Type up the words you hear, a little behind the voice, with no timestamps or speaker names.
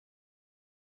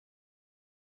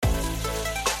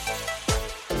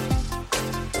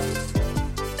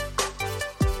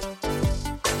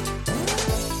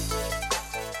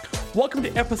Welcome to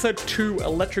episode 2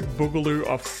 Electric Boogaloo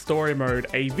of Story Mode,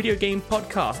 a video game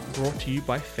podcast brought to you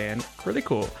by Fan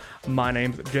Critical. My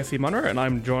name's Jesse Munro, and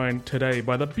I'm joined today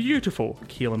by the beautiful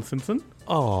Keelan Simpson.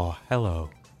 Oh, hello.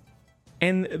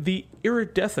 And the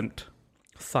iridescent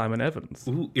Simon Evans.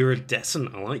 Ooh,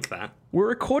 iridescent. I like that. We're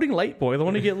recording late, boys. I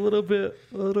want to get a little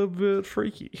bit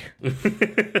freaky.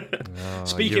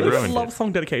 Speaking you of ruined Love it.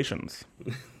 song dedications.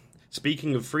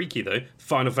 Speaking of freaky, though,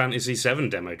 Final Fantasy VII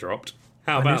demo dropped.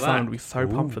 How I knew about Simon would that? be so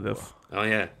pumped for this. Oh,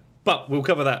 yeah. But we'll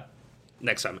cover that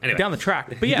next time. Anyway. Down the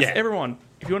track. But yes, Yeah. everyone,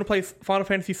 if you want to play Final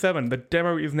Fantasy VII, the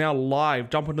demo is now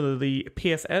live. Jump into the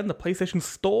PSN, the PlayStation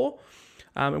Store.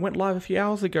 It went live a few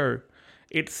hours ago.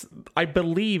 I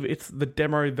believe it's the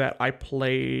demo that I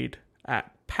played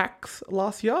at PAX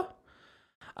last year.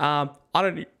 I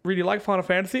don't really like Final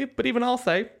Fantasy, but even I'll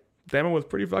say, demo was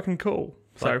pretty fucking cool.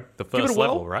 So, Like the give it first a whirl.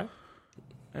 level, right?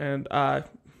 And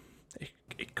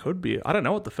it could be. I don't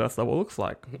know what the first level looks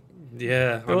like.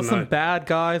 Yeah, There were some bad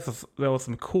guys. There was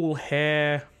some cool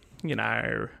hair. You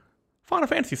know, Final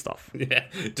Fantasy stuff. Yeah,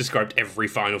 described every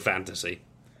Final Fantasy.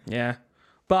 Yeah.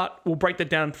 But we'll break that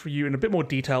down for you in a bit more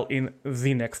detail in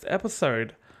the next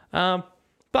episode.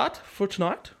 But for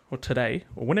tonight, or today,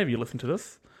 or whenever you listen to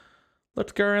this,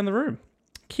 let's go around the room.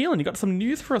 Keelan, you got some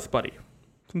news for us, buddy.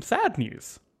 Some sad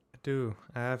news. I do.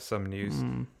 I have some news.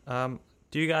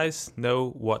 Do you guys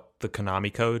know what the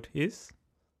Konami code is?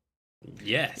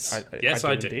 Yes. Yes,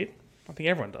 I do. Indeed. I think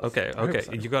everyone does. Okay. I hope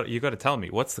so. You got to tell me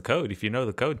what's the code. If you know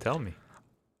the code, tell me.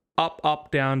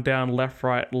 Up, down, left,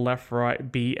 right,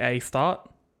 B, A, start.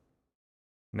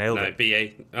 Nailed No, it.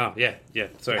 BA. Oh, yeah,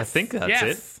 sorry. I think that's it.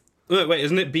 Yes. Wait,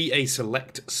 isn't it BA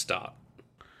select start?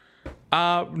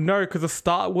 No, because the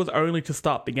start was only to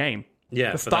start the game. Yeah,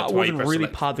 The but start that's why you wasn't press really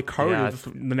select. part of the code. Yeah, It was just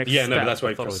the next Yeah, step. no, but that's why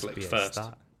I you thought it press was select BA first.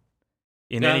 start.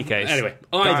 In any case, Anyway,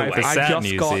 Guys, either way. the I sad just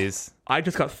news got- is I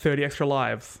just got 30 extra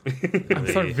lives. I'm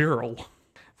so virile.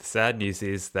 the sad news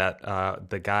is that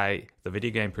the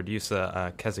video game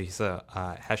producer Kazuhisa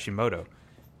Hashimoto,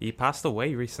 he passed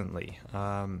away recently.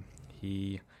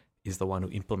 He is the one who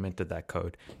implemented that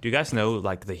code. Do you guys know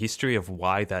like the history of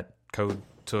why that code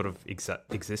sort of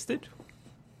existed?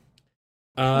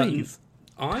 Please,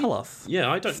 I, tell us. Yeah,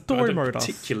 I don't, Story I don't mode us.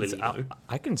 particularly know.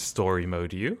 I can story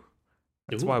mode you.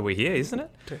 That's Ooh. why we're here, isn't it?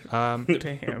 Damn.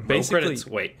 Roll basically- credits.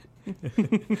 Wait.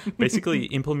 Basically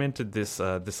implemented this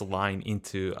line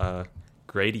into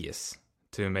Gradius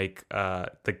to make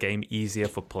the game easier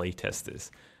for playtesters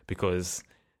because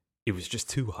it was just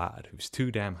too hard. It was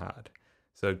too damn hard.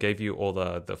 So it gave you all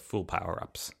the full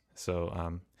power-ups.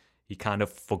 So he kind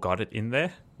of forgot it in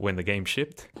there when the game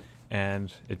shipped,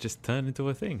 and it just turned into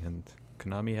a thing, and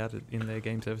Konami had it in their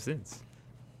games ever since.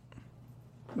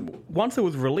 Once it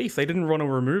was released, they didn't want to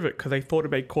remove it because they thought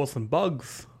it may cause some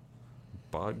bugs.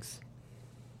 Bugs?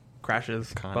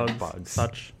 Crashes, Kind bugs, of bugs.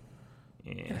 such.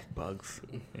 Yeah. Bugs.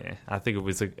 Yeah, I think it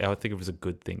was a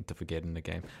good thing to forget in the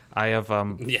game. I have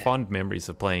Yeah. fond memories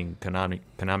of playing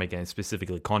Konami games,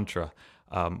 specifically Contra.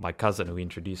 My cousin who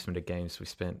introduced me to games, we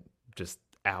spent just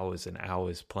hours and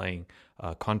hours playing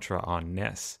Contra on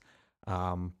NES.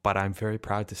 But I'm very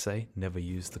proud to say, never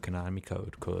used the Konami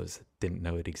code because didn't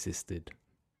know it existed.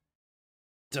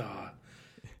 Duh.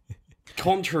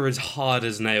 Contra is hard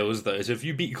as nails, though. So if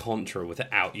you beat Contra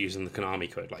without using the Konami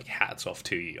code, like, hats off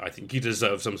to you. I think you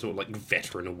deserve some sort of, like,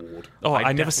 veteran award. Oh,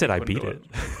 I never said I beat definitely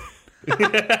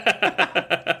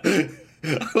it.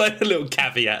 I like a little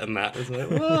caveat in that. It's like,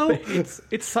 well,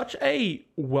 It's such a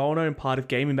well-known part of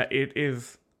gaming that it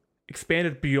is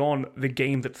expanded beyond the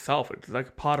games itself. It's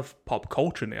like part of pop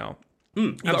culture now.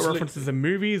 You got absolutely. references in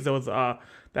movies. There was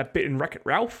that bit in Wreck-It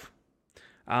Ralph.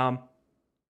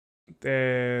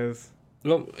 There's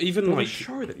Well, even a like,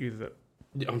 show that uses it.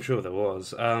 I'm sure there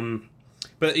was.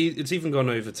 But it's even gone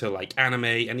over to like anime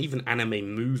and even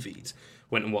anime movies.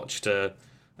 Went and watched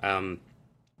an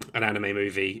anime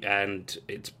movie, and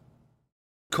it's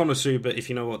Konosuba. If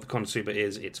you know what the Konosuba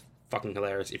is, it's fucking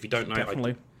hilarious. If you don't know,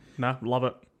 Definitely. Nah, love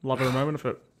it. Love every moment of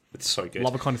it. it's so good.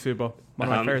 Love a connoisseur. One of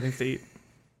my favorite things to eat.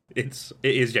 It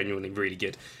is genuinely really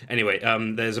good. Anyway,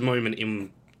 there's a moment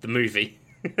in the movie.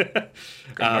 No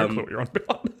clue what you're on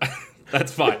about.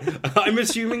 That's fine. I'm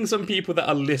assuming some people that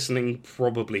are listening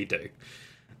probably do.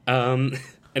 Anyway,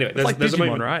 It's there's like a Digimon,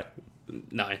 moment. right?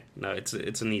 No, it's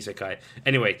an isekai.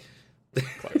 Anyway,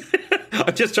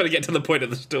 I'm just trying to get to the point of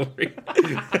the story.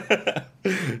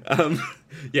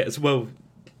 Yes, well,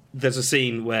 there's a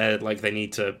scene where like they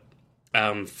need to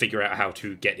figure out how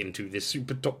to get into this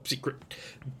super top secret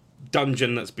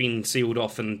dungeon that's been sealed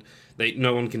off and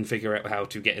no one can figure out how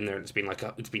to get in there. It's been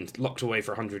it's been locked away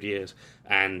for 100 years,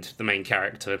 and the main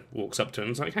character walks up to him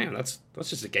and is like, "Hang on, that's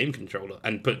just a game controller,"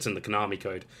 and puts in the Konami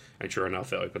code, and sure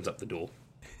enough, it opens up the door.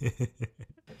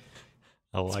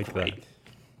 I like that.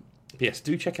 Yes,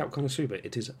 do check out Konosuba.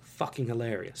 It is fucking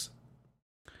hilarious.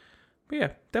 But yeah,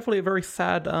 definitely a very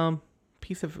sad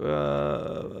piece of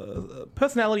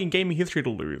personality in gaming history to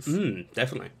lose.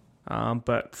 Definitely.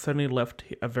 But certainly left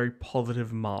a very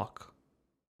positive mark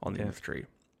on the industry.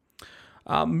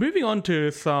 Moving on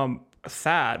to some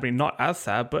not as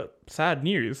sad, but sad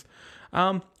news.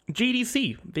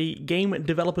 GDC, the Game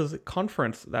Developers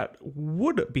Conference that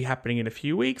would be happening in a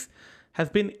few weeks, has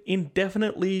been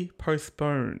indefinitely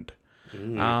postponed.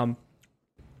 On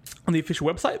the official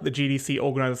website, the GDC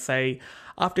organisers say,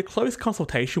 after close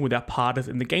consultation with our partners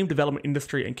in the game development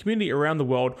industry and community around the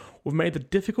world, we've made the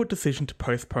difficult decision to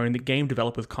postpone the Game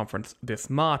Developers Conference this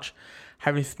March.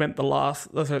 Having spent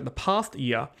the past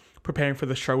year preparing for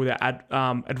the show with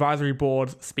our advisory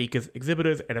boards, speakers,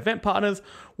 exhibitors, and event partners,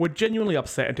 we're genuinely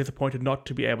upset and disappointed not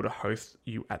to be able to host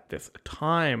you at this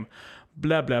time.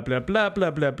 Blah, blah, blah, blah,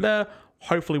 blah, blah, blah.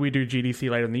 Hopefully we do GDC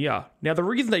later in the year. Now, the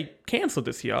reason they cancelled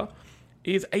this year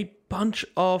is a bunch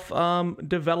of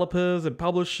developers and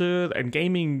publishers and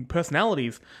gaming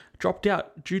personalities dropped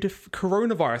out due to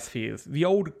coronavirus fears, the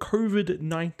old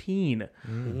COVID-19.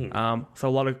 So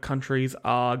a lot of countries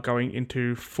are going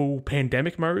into full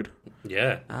pandemic mode.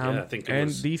 Yeah, I think it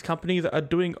was. And these companies are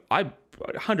doing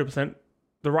 100%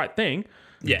 the right thing,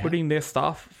 putting their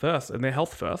staff first and their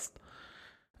health first.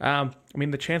 I mean,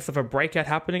 the chances of a breakout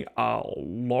happening are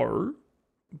low,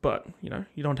 but,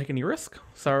 you don't take any risk.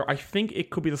 So I think it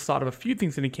could be the start of a few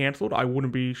things getting cancelled. I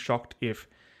wouldn't be shocked if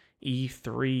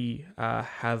E3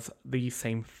 has the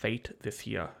same fate this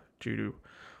year due to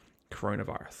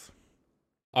coronavirus.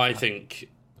 I think,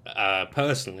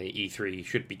 personally, E3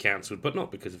 should be cancelled, but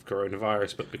not because of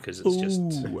coronavirus, but because it's just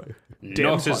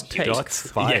not as...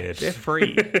 Shots fired. They're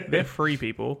free. They're free,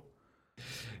 people.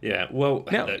 Yeah, well...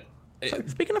 Now, so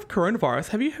speaking of coronavirus,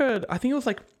 have you heard, I think it was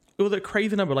a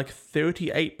crazy number, like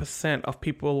 38% of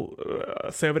people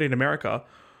surveyed in America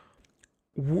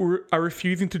are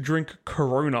refusing to drink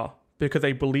Corona because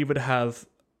they believe it has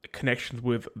connections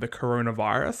with the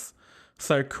coronavirus.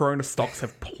 So Corona stocks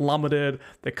have plummeted.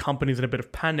 The company's in a bit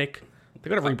of panic.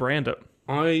 They've got to rebrand it.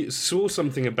 I saw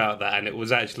something about that, and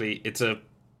it's a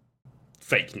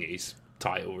fake news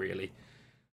title, really.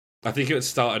 I think it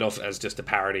started off as just a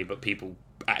parody, but people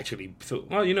actually thought,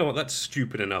 well, you know what, that's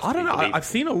stupid enough. I don't know. I've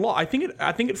seen a lot. I think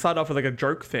it started off with like a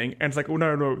joke thing, and it's like, oh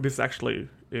no, this actually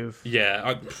is.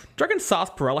 Yeah. Do you reckon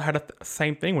sarsaparilla had the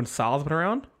same thing when SARS went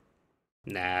around?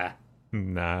 Nah.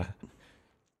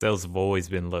 Sales have always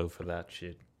been low for that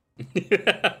shit.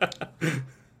 I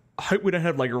hope we don't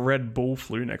have like Red Bull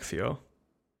flu next year.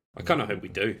 I kind of hope we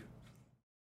do.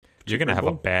 You're going to have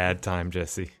a bad time,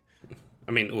 Jesse.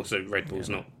 I mean, also, Red Bull's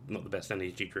not the best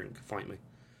energy drink. Fight me.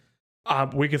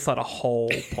 We could start a whole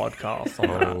podcast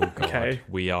on that. God. Okay,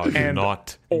 We are and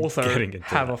not also getting into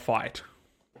have that. a fight.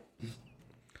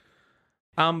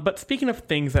 But speaking of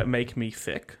things that make me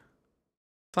sick,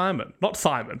 Simon,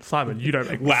 you don't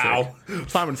make me sick.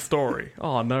 Simon's story.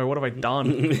 Oh no, what have I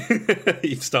done?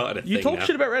 You've started a You thing talk now.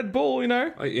 shit about Red Bull,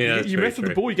 Yeah, you mess with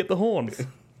the bull, you get the horns.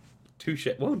 Touche.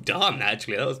 Well done,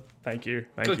 actually. That was... Thank you.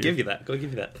 Gotta give you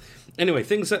that. Anyway,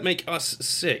 things that make us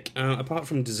sick, apart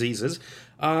from diseases,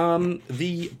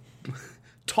 the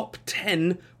top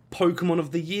 10 Pokemon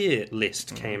of the Year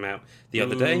list came out the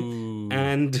other day,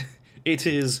 and it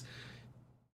is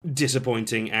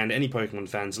disappointing, and any Pokemon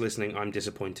fans listening, I'm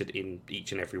disappointed in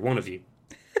each and every one of you.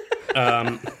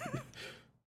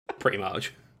 Pretty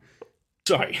much.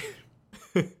 Sorry.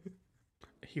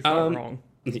 He's not wrong.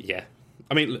 Yeah.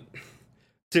 I mean, look,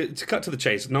 to cut to the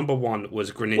chase, number one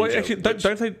was Greninja. Wait, actually,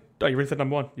 don't say... Oh, you already said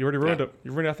number one. You already ruined it.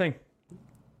 You ruined our thing.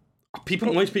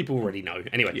 Most people already know.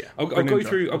 Anyway, Yeah, I'll go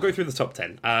through the top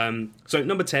 10. So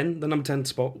number 10, the number 10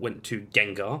 spot went to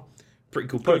Gengar. Pretty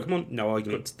cool Pokemon. No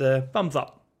arguments there. Thumbs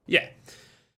up. Yeah.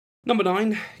 Number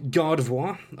 9,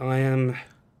 Gardevoir. I am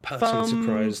personally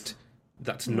surprised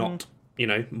that's not,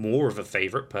 more of a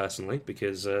favourite, personally,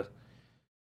 because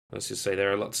let's just say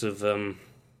there are lots of...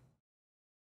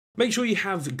 Make sure you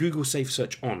have Google Safe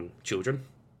Search on, children,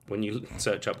 when you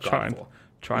search up Gardevoir.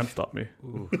 Try and stop me.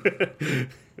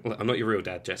 Well, I'm not your real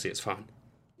dad, Jesse, it's fine.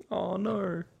 Oh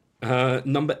no.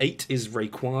 Number 8 is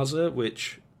Rayquaza,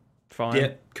 which... Fine.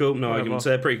 Yeah, cool, no Whatever. arguments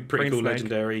there. Pretty Green cool snake.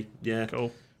 legendary, yeah.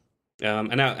 Cool.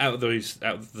 And out of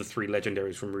the 3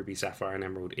 legendaries from Ruby, Sapphire, and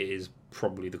Emerald, it is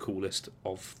probably the coolest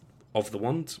of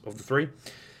the 3.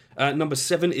 Number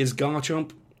 7 is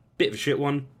Garchomp. Bit of a shit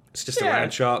one. It's just a Yeah.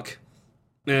 land shark.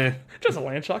 Eh, Just a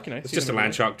land shark, it's just a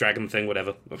land shark dragon thing,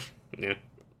 whatever. Yeah.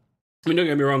 I mean, don't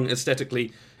get me wrong,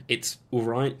 aesthetically, it's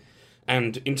alright.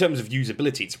 And in terms of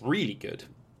usability, it's really good.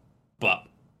 But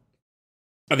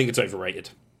I think it's overrated.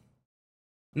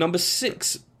 Number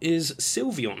 6 is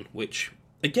Sylveon, which,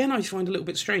 again, I find a little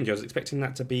bit strange. I was expecting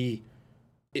that to be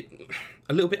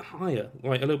a little bit higher,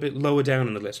 like a little bit lower down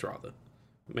in the list, rather.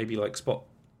 Maybe like spot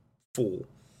 4.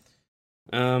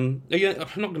 Yeah, I'm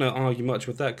not going to argue much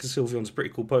with that, because Sylveon's a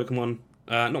pretty cool Pokemon.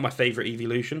 Not my favourite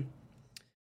evolution.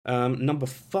 Number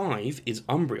 5 is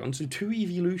Umbreon, so 2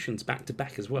 evolutions back to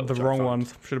back as well. The wrong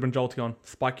ones. Should have been Jolteon.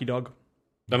 Spiky Dog.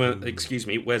 Excuse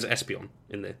me, where's Espeon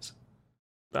in this?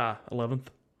 11th.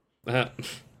 Uh,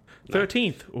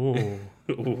 13th. Ooh.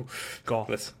 ooh, God.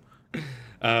 let's-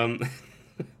 no,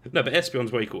 but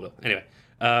Espeon's way cooler. Anyway,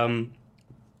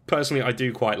 personally, I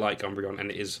do quite like Umbreon, and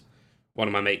it is one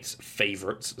of my mate's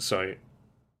favourites, so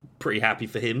pretty happy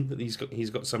for him that he's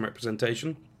got some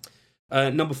representation.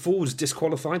 Number 4 was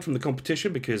disqualified from the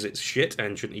competition because it's shit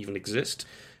and shouldn't even exist.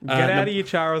 Get out of your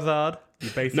Charizard, you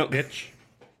basic bitch.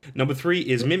 Number 3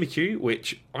 is Mimikyu,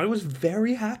 which I was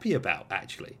very happy about,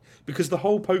 actually, because the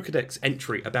whole Pokedex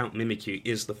entry about Mimikyu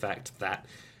is the fact that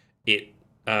it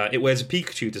wears a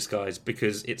Pikachu disguise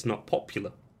because it's not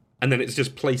popular. And then it's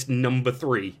just placed number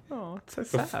 3. Oh, it's so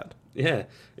sad. Yeah,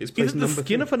 it's Is placed it the number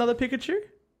skin 3. of another Pikachu?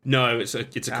 No, it's a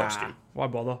costume. Why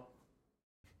bother?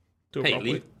 Do it Hey,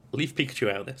 properly. leave Pikachu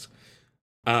out of this.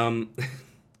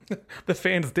 The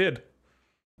fans did.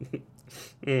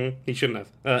 He shouldn't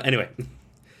have. Anyway,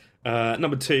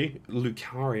 number 2,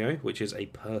 Lucario, which is a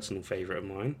personal favourite of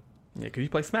mine. Yeah, because you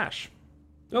play Smash.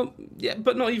 Oh, yeah,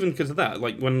 but not even because of that.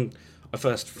 Like, when I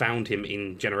first found him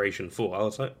in Generation 4, I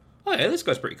was like, oh yeah, this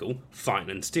guy's pretty cool. Fine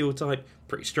and steel type,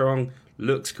 pretty strong,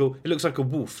 looks cool. It looks like a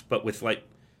wolf, but with, like,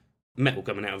 metal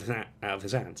coming out of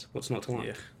his hands. What's not to like?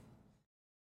 Yeah.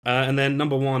 And then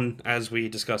number 1, as we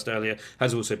discussed earlier,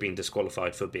 has also been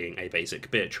disqualified for being a basic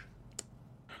bitch.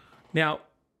 Now,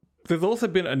 there's also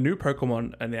been a new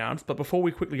Pokemon announced, but before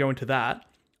we quickly go into that,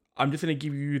 I'm just going to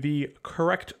give you the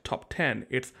correct top 10.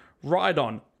 It's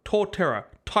Rhydon, Torterra,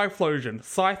 Typhlosion,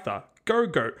 Scyther,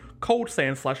 Go-Go, Cold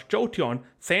Sand / Jolteon,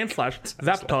 Sand /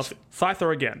 Zapdos,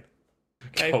 Scyther again.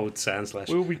 Okay. Cold Sand Slash.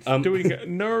 We'll be doing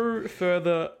no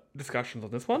further discussions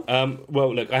on this one.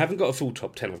 Well, look, I haven't got a full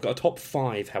top 10. I've got a top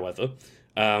 5, however,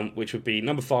 which would be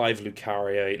number 5,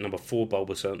 Lucario, number 4,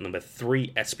 Bulbasaur, number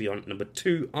 3, Espeon, number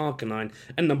 2, Arcanine,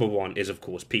 and number 1 is, of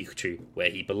course, Pikachu, where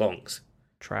he belongs.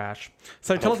 Trash.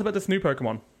 So tell us about this new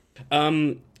Pokemon.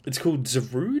 It's called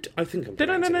Zarude, I think I'm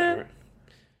pronouncing that right.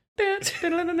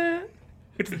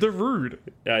 It's Darude,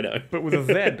 Yeah, I know. but with a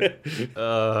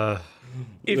Z.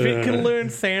 If it can learn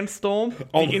Sandstorm,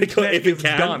 Oh the my internet God, if it is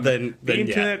can, done. then The yeah.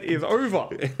 internet is over.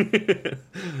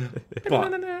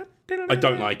 But I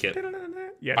don't like it.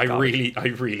 Yeah, I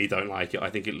garbage. really don't like it. I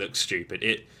think it looks stupid.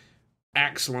 It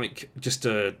acts like just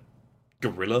a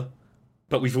gorilla,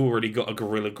 but we've already got a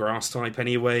gorilla grass type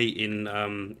anyway in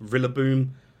Rillaboom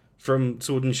from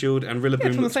Sword and Shield, and Rillaboom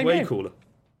from the looks same way game. cooler.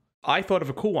 I thought of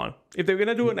a cool one. If they were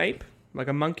going to do an ape, like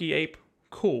a monkey ape,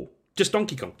 cool. Just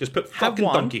Donkey Kong. Just put Have fucking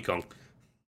one. Donkey Kong.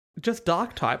 Just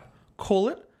dark type, call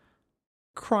it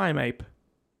Crime Ape.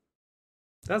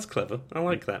 That's clever. I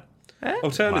like that. Eh?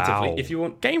 Alternatively, Wow. if you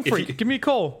want Game if Freak, you- give me a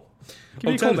call. Give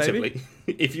me a call, baby. Alternatively,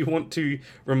 if you want to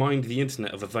remind the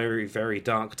internet of a very, very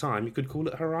dark time, you could call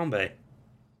it Harambe.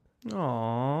 Aww.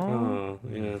 Oh,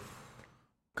 yeah.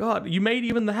 God, you made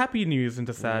even the happy news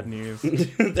into sad news.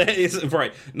 There is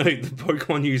right. No, the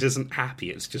Pokemon news isn't happy.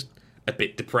 It's just a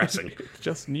bit depressing. It's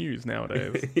just news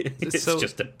nowadays. It's So-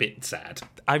 just a bit sad.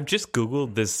 I've just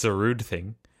googled this Zarude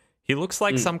thing. He looks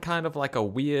like some kind of like a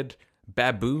weird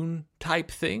baboon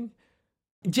type thing.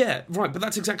 Yeah, right. But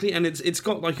that's exactly, and it's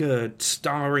got like a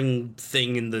starring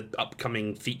thing in the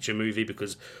upcoming feature movie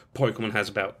because Pokemon has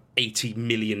about 80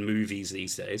 million movies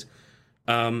these days.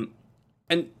 And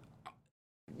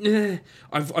yeah,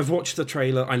 I've watched the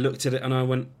trailer. I looked at it and I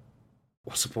went,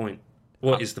 "What's the point?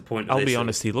 What is the point of I'll this be thing?"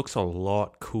 honest, he looks a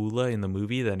lot cooler in the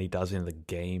movie than he does in the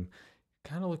game.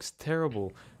 Kind of looks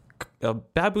terrible.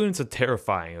 Baboons are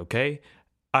terrifying, okay?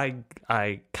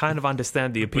 I kind of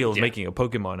understand the appeal of yeah. making a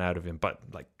Pokemon out of him, but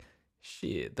like,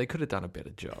 shit, they could have done a better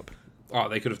job. Oh,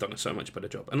 they could have done a so much better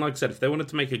job. And like I said, if they wanted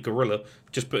to make a gorilla,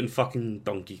 just put in fucking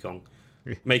Donkey Kong.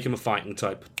 Make him a fighting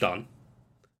type. Done.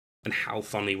 And how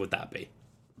funny would that be?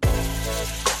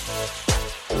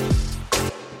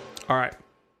 All right,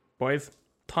 boys,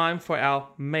 time for our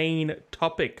main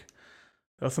topic.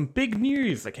 There was some big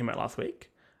news that came out last week.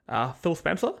 Phil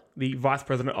Spencer, the vice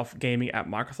president of gaming at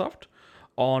Microsoft,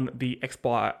 on the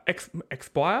Xbox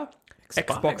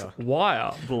Xbox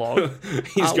Wire blog.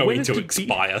 He's going when to did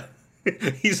expire.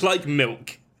 He's like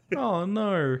milk. Oh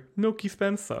no, Milky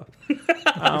Spencer.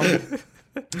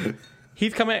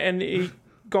 He's come out and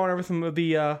gone over some of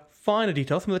the finer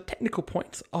details, some of the technical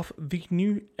points of the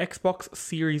new Xbox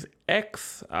Series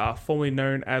X, formerly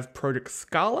known as Project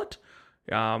Scarlet.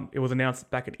 It was announced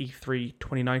back at E3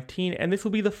 2019, and this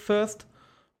will be the first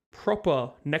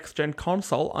proper next-gen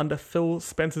console under Phil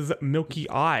Spencer's milky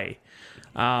eye.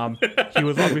 He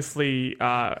was obviously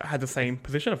had the same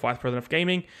position of Vice President of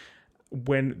Gaming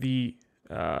when the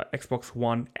Xbox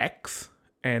One X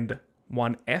and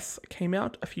One S came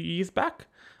out a few years back,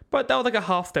 but that was like a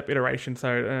half-step iteration,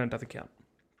 so it doesn't count.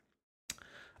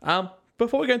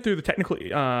 Before we go through the technical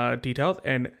details,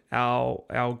 and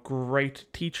our great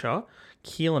teacher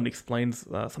Keelan explains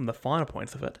some of the finer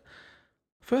points of it.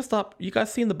 First up, you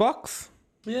guys seen the box?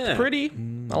 Yeah. It's pretty.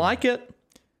 I like it.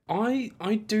 I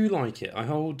do like it. I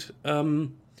hold.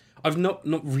 I've not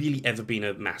really ever been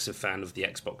a massive fan of the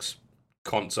Xbox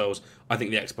consoles. I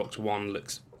think the Xbox One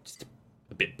looks just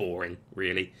a bit boring,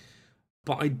 really.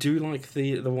 But I do like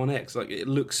the One X. Like, it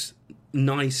looks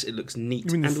nice. It looks neat,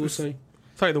 You mean and the- also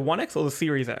Sorry, the One X or the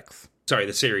Series X? sorry,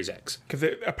 the Series X. Because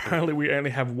apparently we only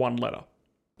have one letter.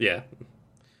 Yeah.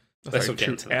 Let's Sorry, not get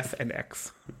two into that. S and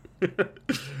X.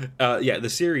 Yeah, the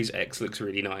Series X looks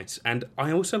really nice, and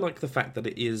I also like the fact that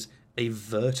it is a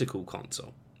vertical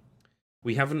console.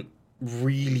 We haven't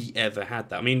really ever had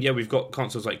that. I mean, yeah, we've got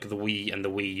consoles like the Wii and the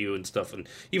Wii U and stuff, and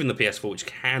even the PS4, which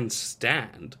can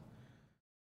stand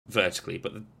vertically,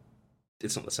 but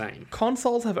it's not the same.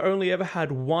 Consoles have only ever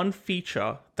had one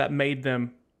feature that made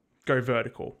them go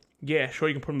vertical. Yeah, sure,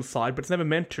 you can put them on the side, but it's never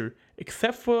meant to.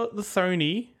 Except for the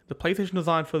Sony, the PlayStation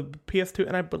design for the PS2,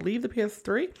 and I believe the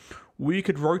PS3, where you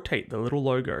could rotate the little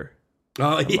logo.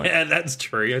 Oh, yeah, that's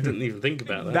true. I didn't even think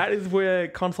about that. That is where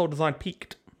console design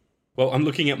peaked. Well, I'm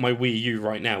looking at my Wii U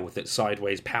right now with its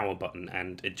sideways power button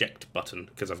and eject button,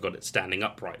 because I've got it standing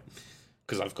upright,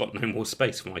 because I've got no more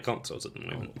space for my consoles at the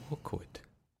moment. Awkward.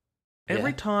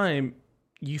 Every time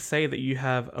you say that you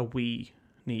have a Wii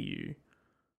near you,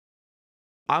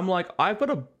 I'm like, I've got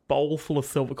a bowl full of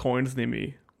silver coins near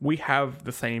me. We have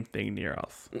the same thing near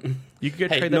us. You could go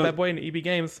Hey, trade that bad boy in EB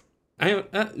Games. Yeah,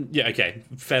 okay,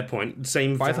 fair point.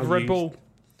 Same Buy some Red Bull.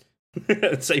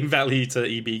 Same value to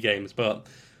EB Games, but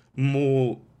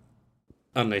more,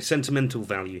 I don't know, sentimental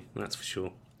value, that's for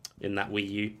sure, in that Wii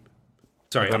U.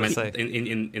 Sorry, I gotta meant say-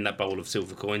 in that bowl of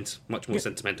silver coins. Much more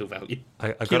sentimental value. I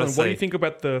gotta Keelan, say, what do you think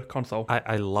about the console?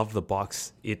 I love the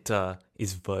box. It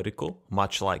is vertical,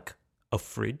 much like a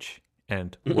fridge.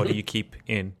 And what do you keep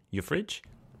in your fridge?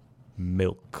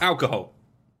 Milk. Alcohol.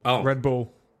 Oh, Red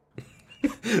Bull.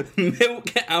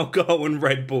 milk, alcohol, and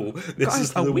Red Bull. This Guys,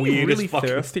 is are the we weirdest really fucking.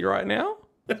 thirsty right now?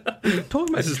 We're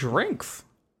talking about drinks.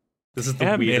 This is the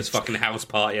Damn weirdest it. fucking house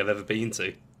party I've ever been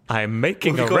to. I'm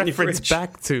making What a have you got in your reference fridge?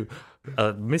 back to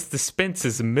Mr.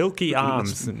 Spencer's milky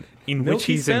arms, in which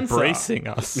Milky he's Spencer. embracing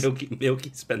us.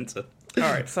 Milky Spencer. All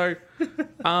right, so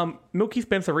Milky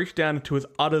Spencer reached down into his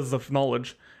udders of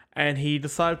knowledge, and he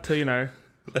decided to,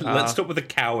 Let's stop with the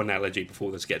cow analogy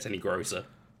before this gets any grosser.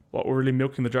 what, we're really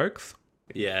milking the jokes?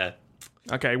 Yeah.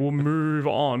 Okay, we'll move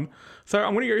on. So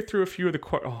I'm going to go through a few of the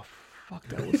quotes. Oh, fuck,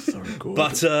 that was so good.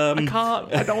 But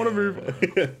I don't want to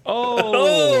move.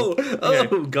 Oh,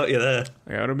 got you there.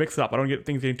 yeah, I'm going to mix it up. I don't get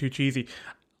things getting too cheesy.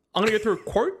 I'm going to go through a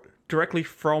quote directly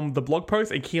from the blog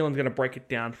post, and Keelan's going to break it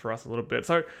down for us a little bit.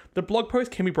 So the blog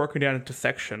post can be broken down into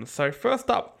sections. So first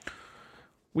up,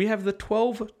 we have the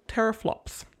 12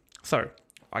 teraflops. So,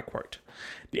 I quote,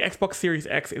 "The Xbox Series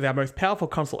X is our most powerful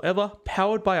console ever,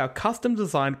 powered by our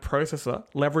custom-designed processor,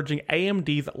 leveraging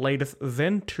AMD's latest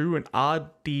Zen 2 and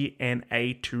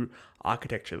RDNA 2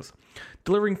 architectures,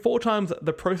 delivering 4 times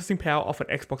the processing power of an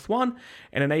Xbox One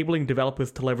and enabling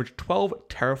developers to leverage 12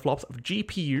 teraflops of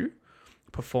GPU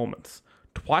performance,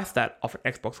 twice that of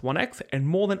an Xbox One X, and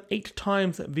more than 8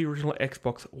 times the original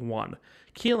Xbox One."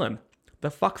 Keelan, the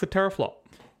fuck's a teraflop?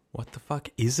 What the fuck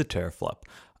is a teraflop?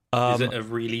 Is it a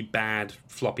really bad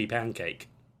floppy pancake?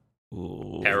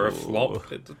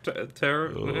 Teraflop?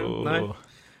 No?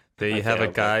 There you I have it, failed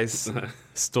that. guys.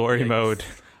 Story mode,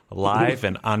 live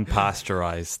and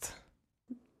unpasteurized.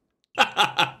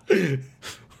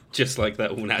 Just like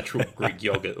that all-natural Greek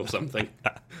yogurt or something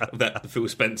that Phil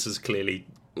Spencer's clearly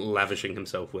lavishing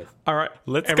himself with. All right,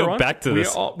 Let's go everyone, back to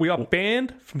this. We are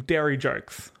banned from dairy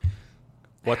jokes.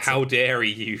 How dare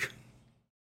you?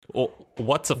 Oh,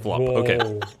 what's a flop?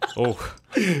 Okay. Oh,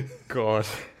 God.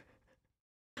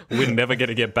 We're never going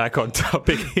to get back on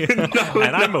topic here.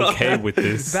 And I'm okay with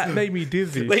this. That made me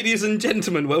dizzy. Ladies and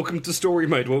gentlemen, welcome to Story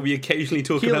Mode, where we occasionally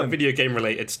talk Keelan. about video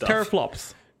game-related stuff.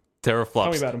 Teraflops.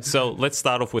 teraflops. about 'em. So let's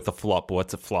start off with a flop.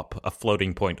 What's a flop? A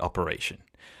floating point operation.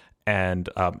 And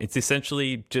it's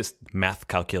essentially just math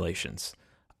calculations.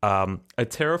 A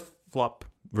teraflop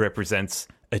represents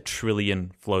 1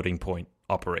 trillion floating point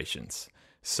operations.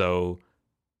 So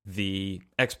the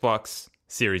Xbox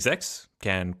Series X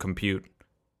can compute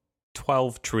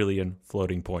 12 trillion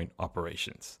floating point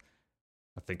operations.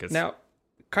 I think it's Now,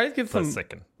 can I just give per some?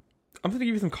 second. I'm going to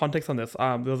give you some context on this.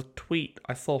 There was a tweet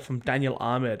I saw from Daniel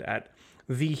Ahmed at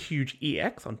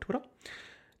TheHugeEX on Twitter.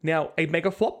 Now, a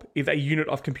megaflop is a unit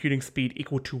of computing speed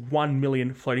equal to 1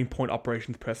 million floating point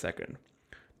operations per second.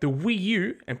 The Wii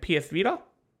U and PS Vita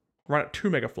run at 2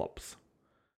 megaflops.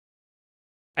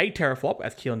 A teraflop,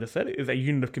 as Keelan just said, is a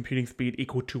unit of computing speed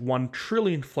equal to 1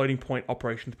 trillion floating point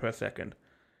operations per second.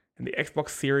 And the Xbox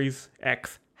Series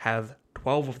X has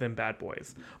 12 of them bad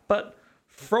boys. But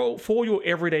for your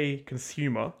everyday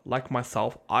consumer, like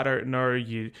myself, I don't know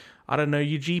your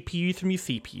GPUs from your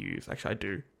CPUs. Actually, I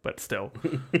do, but still.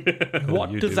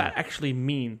 What does that actually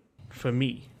mean for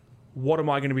me? What am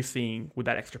I going to be seeing with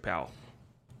that extra power?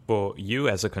 For you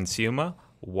as a consumer,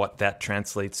 what that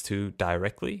translates to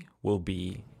directly will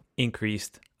be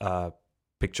increased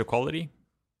picture quality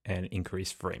and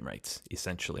increased frame rates,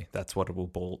 essentially. That's what it will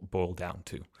boil down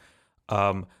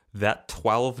to. That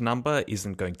 12 number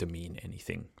isn't going to mean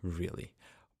anything, really.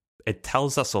 It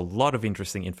tells us a lot of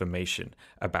interesting information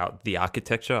about the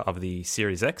architecture of the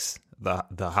Series X,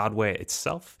 the hardware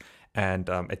itself, and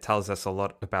it tells us a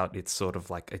lot about its sort of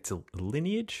like its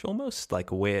lineage almost,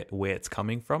 like where it's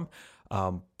coming from.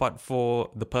 But for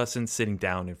the person sitting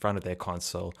down in front of their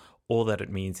console, all that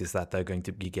it means is that they're going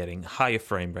to be getting higher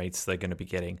frame rates, they're going to be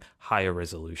getting higher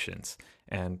resolutions,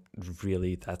 and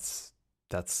really that's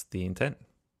the intent.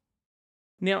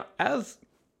 Now, as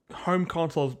home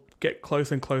consoles get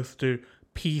closer and closer to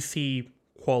PC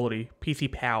quality,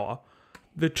 PC power,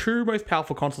 the two most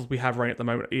powerful consoles we have running at the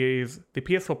moment is the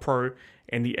PS4 Pro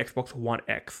and the Xbox One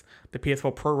X. The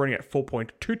PS4 Pro running at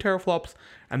 4.2 teraflops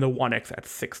and the One X at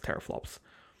 6 teraflops.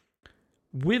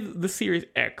 With the Series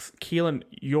X, Keelan,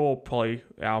 you're probably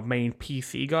our main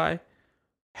PC guy.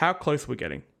 How close are we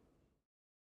getting?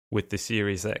 With the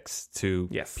Series X to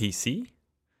Yes. PC?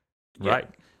 Yeah. Right.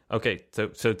 Okay, so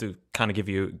to kind of give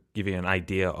you an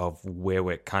idea of where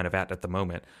we're kind of at the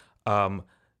moment,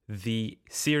 the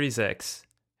Series X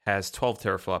has 12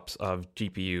 teraflops of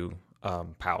GPU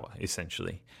power,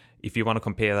 essentially. If you want to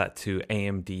compare that to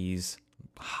AMD's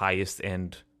highest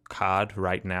end card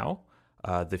right now,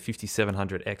 the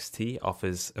 5700 XT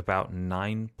offers about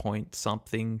 9 point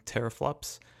something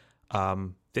teraflops.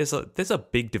 There's a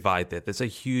big divide there. There's a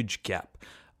huge gap.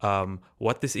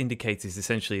 What this indicates is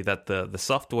essentially that the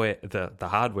software, the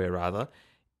hardware rather,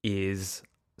 is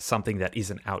something that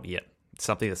isn't out yet. It's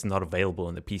something that's not available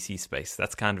in the PC space.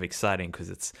 That's kind of exciting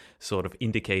because it's sort of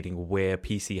indicating where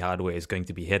PC hardware is going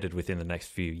to be headed within the next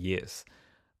few years.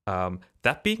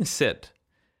 That being said,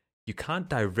 you can't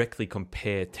directly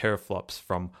compare teraflops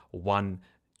from one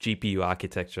GPU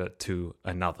architecture to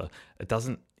another. It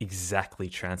doesn't exactly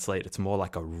translate. It's more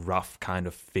like a rough kind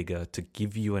of figure to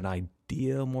give you an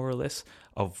idea, more or less,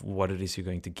 of what it is you're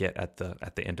going to get at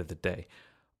the end of the day.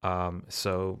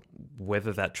 So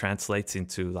whether that translates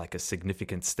into like a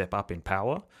significant step up in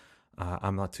power,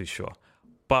 I'm not too sure.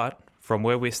 But from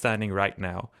where we're standing right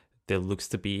now, there looks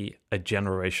to be a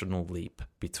generational leap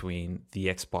between the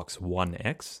Xbox One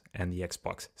X and the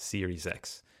Xbox Series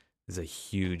X. There's a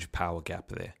huge power gap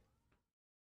there.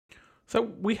 So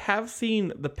we have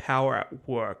seen the power at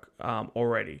work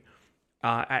already.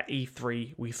 At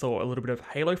E3, we saw a little bit of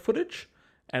Halo footage,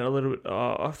 and a little bit.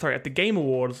 At the Game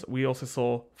Awards, we also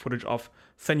saw footage of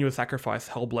Senua's Sacrifice: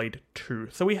 Hellblade 2.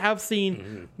 So we have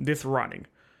seen this running.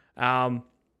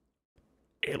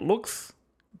 It looks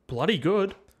bloody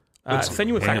good.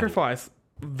 Senua's Sacrifice,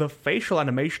 the facial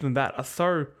animation in that are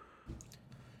so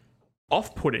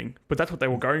off-putting, but that's what they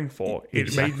were going for.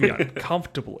 It made me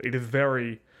uncomfortable. It is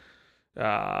very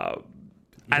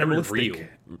animalistic. real.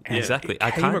 Exactly.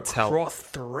 It came across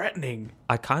threatening.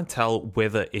 I can't tell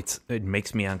whether it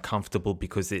makes me uncomfortable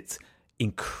because it's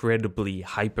incredibly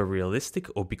hyper realistic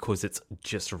or because it's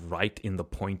just right in the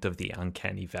point of the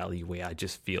uncanny valley where I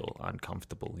just feel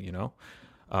uncomfortable, you know?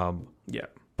 Yeah.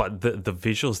 But the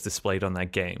visuals displayed on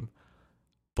that game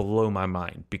blow my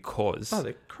mind because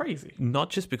they're crazy. not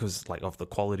just because like of the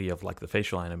quality of like the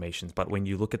facial animations, but when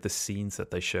you look at the scenes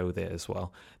that they show there as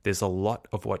well, there's a lot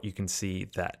of what you can see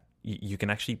that you can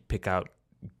actually pick out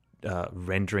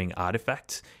rendering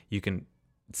artifacts. You can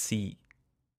see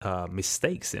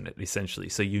mistakes in it essentially,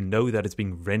 so you know that it's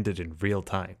being rendered in real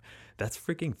time. That's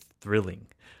freaking thrilling.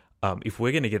 If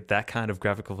we're going to get that kind of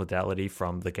graphical fidelity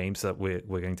from the games that we're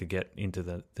going to get into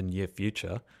the near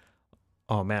future,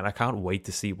 oh man, I can't wait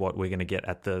to see what we're going to get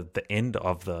at the end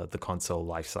of the console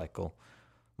life cycle,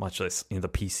 much less in the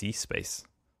PC space.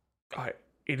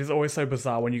 It is always so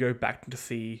bizarre when you go back to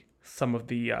see some of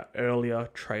the earlier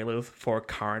trailers for a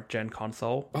current gen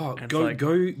console. Oh, and go it's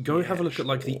like, have a look at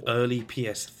like the sure. early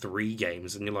PS3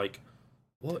 games, and you're like,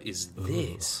 what is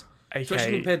this? Especially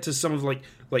Okay. compared to some of like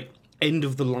end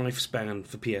of the lifespan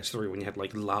for PS3 when you had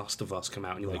like Last of Us come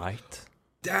out, and you're like, Right?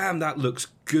 damn, that looks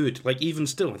good. Like even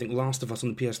still, I think Last of Us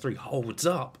on the PS3 holds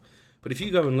up. But if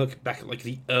you go and look back at like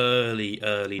the early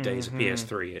days of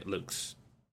PS3, it looks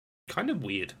kind of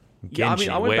weird. Yeah, I mean, Genji,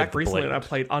 I went Way of back the recently and I Blade.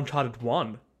 played Uncharted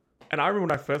 1. And I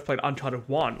remember when I first played Uncharted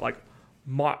 1, like,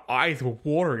 my eyes were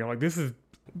watering. I'm like, this is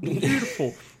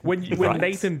beautiful. When Right.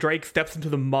 Nathan Drake steps into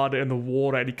the mud and the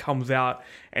water and he comes out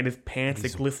and his pants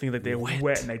He's are glistening, that they're wet.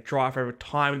 wet and they dry for every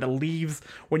time. And the leaves,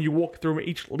 when you walk through them,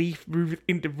 each leaf moves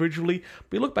individually.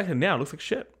 But you look back at it now, it looks like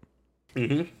shit.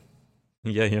 Mm-hmm.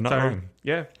 Yeah, you're not So, wrong.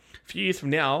 yeah, a few years from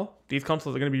now, these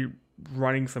consoles are going to be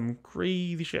running some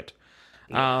crazy shit.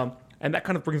 And that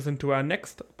kind of brings us into our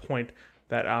next point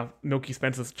that Milky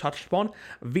Spencer's touched upon,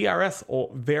 VRS, or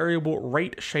Variable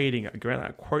Rate Shading. Again,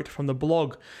 a quote from the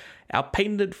blog. Our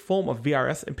patented form of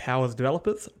VRS empowers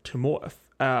developers to more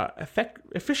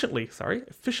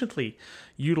efficiently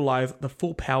utilize the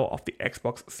full power of the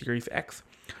Xbox Series X.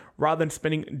 Rather than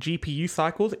spending GPU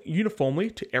cycles uniformly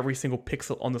to every single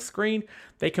pixel on the screen,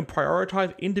 they can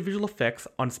prioritize individual effects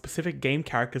on specific game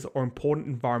characters or important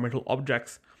environmental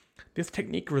objects. This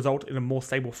technique results in a more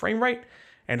stable frame rate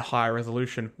and higher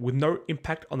resolution, with no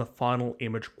impact on the final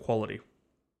image quality.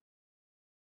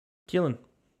 Keelan,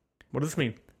 what does this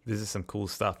mean? This is some cool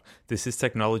stuff. This is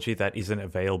technology that isn't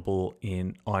available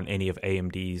on any of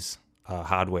AMD's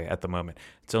hardware at the moment.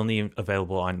 It's only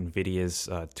available on NVIDIA's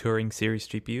Turing series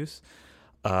GPUs.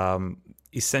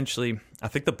 Essentially, I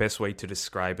think the best way to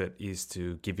describe it is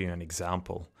to give you an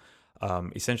example.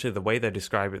 Essentially, the way they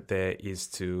describe it there is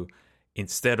to,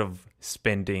 instead of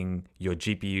spending your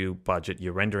GPU budget,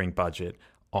 your rendering budget,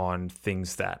 on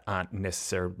things that aren't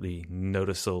necessarily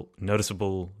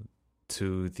noticeable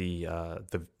to the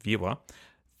viewer,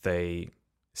 they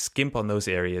skimp on those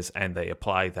areas and they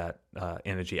apply that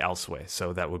energy elsewhere.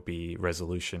 So that would be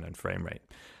resolution and frame rate.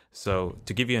 So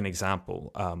to give you an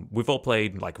example, we've all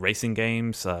played like racing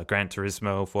games, Gran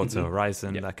Turismo, Forza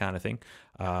Horizon, that kind of thing,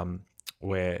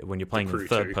 where when you're playing in Crew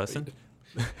third too. person.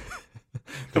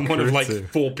 I'm one of like Crew too.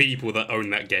 4 people that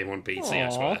own that game on PC, I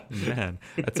swear. Man,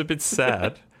 that's a bit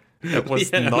sad. That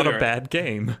was Yeah, not a right. bad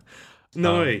game.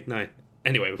 No.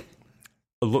 Anyway,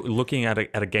 Looking at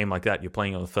a game like that, you're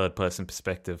playing on a third-person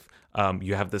perspective.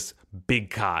 You have this big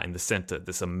car in the center,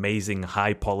 this amazing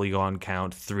high polygon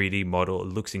count 3D model. It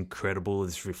looks incredible.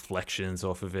 There's reflections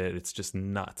off of it. It's just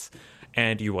nuts.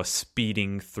 And you are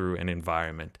speeding through an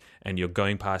environment, and you're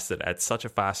going past it at such a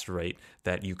fast rate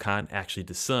that you can't actually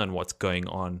discern what's going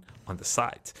on the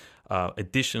side.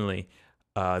 Additionally,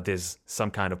 there's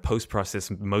some kind of post-process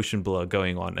motion blur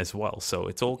going on as well. So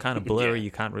it's all kind of blurry. Yeah.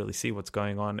 You can't really see what's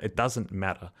going on. It doesn't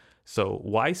matter. So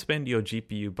why spend your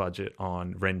GPU budget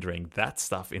on rendering that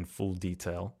stuff in full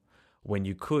detail when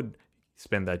you could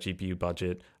spend that GPU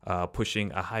budget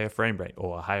pushing a higher frame rate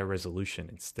or a higher resolution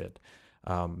instead?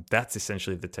 That's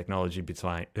essentially the technology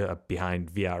behind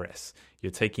VRS.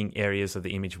 You're taking areas of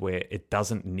the image where it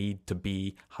doesn't need to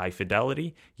be high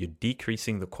fidelity, you're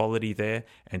decreasing the quality there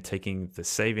and taking the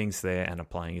savings there and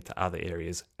applying it to other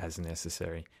areas as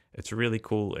necessary. It's really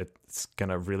cool. It's going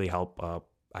to really help,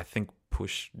 I think,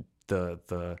 push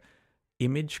the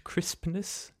image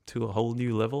crispness to a whole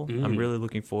new level. I'm really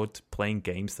looking forward to playing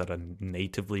games that are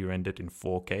natively rendered in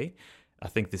 4K. I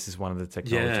think this is one of the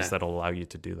technologies that'll allow you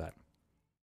to do that.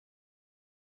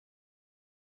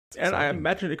 And I Exciting.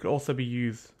 imagine it could also be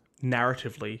used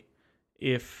narratively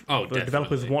if the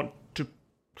developers definitely. want to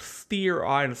steer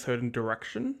eye in a certain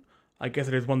direction. I guess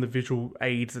it is one of the visual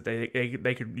aids that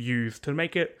they could use to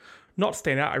make it not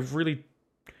stand out.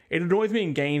 It annoys me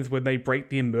in games when they break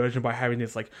the immersion by having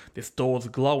this door's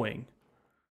glowing.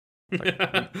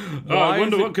 I why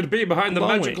wonder is it what could be behind the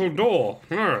glowing? magical door.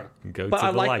 Go But to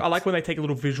I the like light. when they take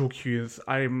little visual cues.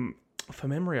 From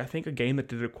memory, I think a game that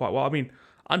did it quite well. I mean,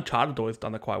 Uncharted always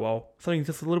done that quite well. Something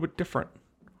just a little bit different,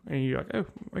 and you're like, oh,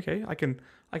 okay, I can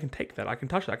take that, I can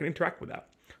touch that, I can interact with that.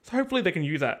 So hopefully they can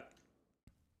use that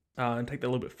and take that a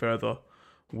little bit further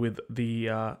with the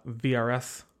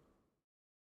VRS.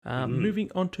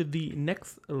 Moving on to the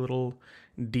next little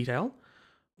detail,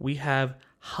 we have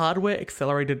hardware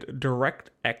accelerated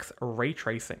DirectX ray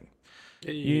tracing.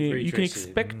 You can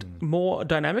expect more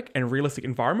dynamic and realistic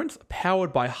environments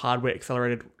powered by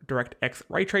hardware-accelerated DirectX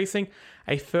ray tracing,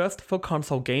 a first for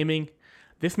console gaming.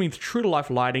 This means true-to-life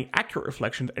lighting, accurate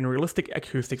reflections, and realistic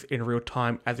acoustics in real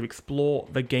time as you explore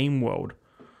the game world.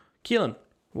 Keelan,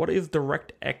 what is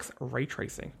DirectX ray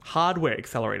tracing?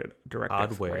 Hardware-accelerated DirectX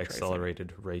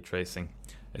Hardware-accelerated ray tracing.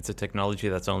 It's a technology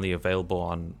that's only available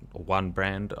on one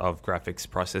brand of graphics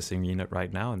processing unit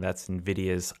right now, and that's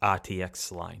NVIDIA's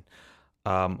RTX line.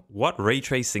 What ray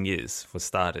tracing is, for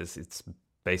starters, it's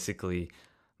basically,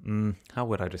 how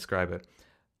would I describe it?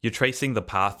 You're tracing the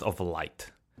path of light.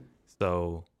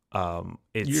 So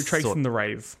it's You're tracing the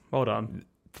rays. Well done.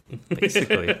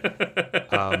 Basically.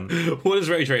 What is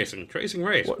ray tracing? Tracing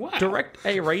rays. Wow. Direct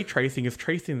A ray tracing is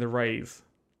tracing the rays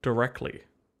directly.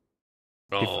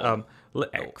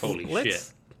 Holy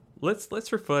shit.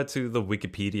 Let's refer to the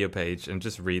Wikipedia page and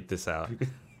just read this out.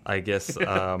 I guess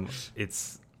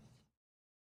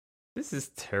this is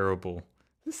terrible.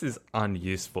 This is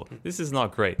unuseful. This is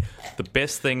not great. The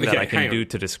best thing that I can do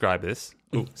to describe this...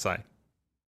 Oh, sorry.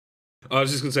 I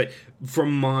was just going to say,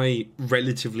 from my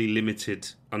relatively limited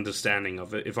understanding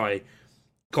of it, if I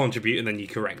contribute and then you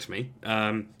correct me,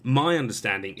 my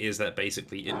understanding is that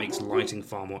basically it makes lighting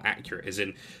far more accurate. As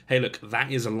in, hey, look,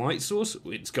 that is a light source.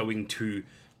 It is going to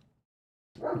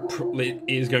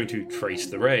trace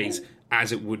the rays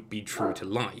as it would be true to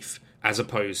life, as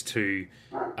opposed to,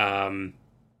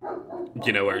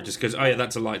 where it just goes, oh yeah,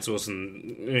 that's a light source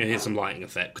and here's some lighting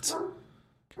effects.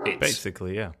 It's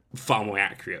basically, yeah, far more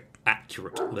accurate.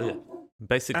 There.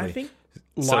 Basically, I think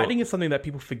lighting is something that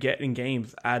people forget in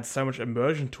games, adds so much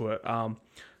immersion to it.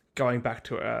 Going back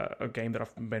to a game that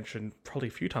I've mentioned probably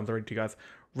a few times already to you guys,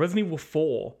 Resident Evil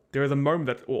 4, there is a moment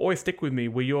that will always stick with me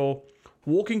where you're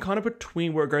walking kind of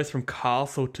between where it goes from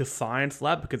castle to science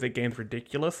lab because the game's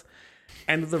ridiculous.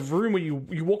 And there's a room where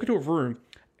you walk into a room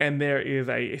and there is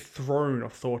a throne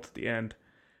of sorts at the end.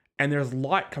 And there's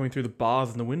light coming through the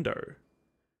bars in the window.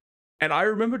 And I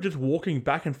remember just walking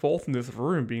back and forth in this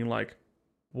room being like,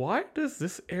 why does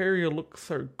this area look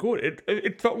so good?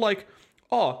 It felt like,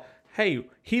 oh, hey,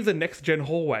 here's a next-gen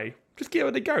hallway. Just give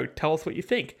it a go. Tell us what you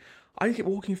think. I just kept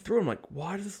walking through. I'm like,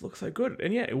 why does this look so good?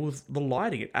 And yeah, it was the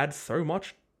lighting. It adds so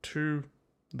much to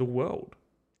the world.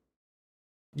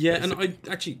 Yeah, basically. And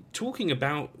I actually, talking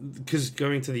about, because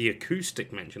going to the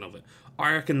acoustic mention of it,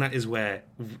 I reckon that is where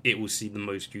it will see the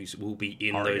most use. It will be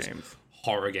in those games.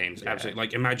 Horror games. Yeah. Absolutely.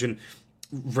 Like, imagine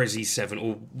Resi 7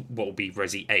 or what will be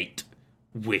Resi 8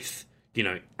 with,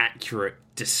 accurate,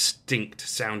 distinct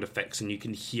sound effects, and you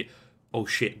can hear, oh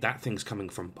shit, that thing's coming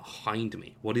from behind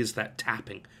me. What is that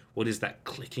tapping? What is that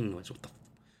clicking noise? What the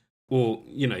or,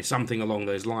 something along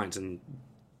those lines. And,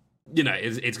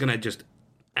 it's going to just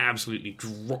absolutely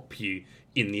drop you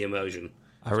in the immersion.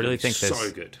 I really think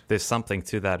good. There's something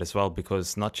to that as well,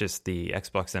 because not just the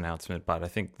Xbox announcement, but I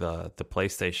think the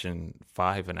PlayStation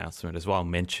 5 announcement as well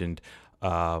mentioned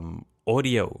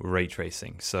audio ray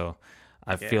tracing. So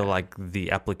I feel like the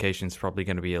application is probably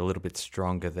going to be a little bit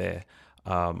stronger there.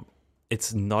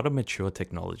 It's not a mature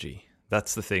technology.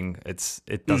 That's the thing.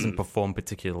 It doesn't perform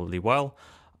particularly well,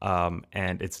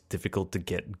 and it's difficult to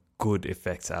get good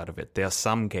effects out of it. There are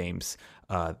some games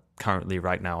currently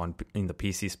right now in the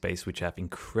PC space which have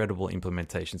incredible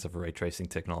implementations of ray tracing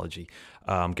technology.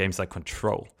 Games like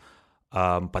Control.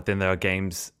 But then there are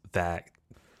games that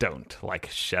don't, like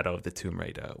Shadow of the Tomb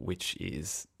Raider, which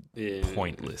is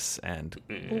pointless. And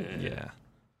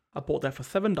I bought that for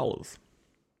 $7.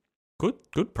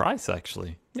 Good price,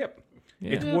 actually. Yep.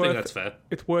 Yeah, I think that's fair.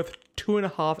 It's worth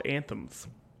 2.5 Anthems.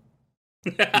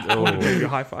 Oh,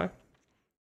 high five.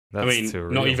 That's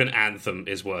not even Anthem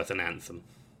is worth an Anthem.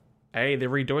 Hey, they're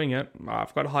redoing it.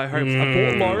 I've got high hopes. I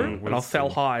bought low, and I'll sell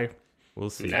high. We'll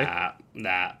see.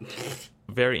 Nah.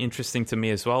 Very interesting to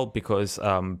me as well, because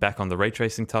back on the ray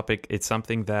tracing topic, it's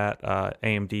something that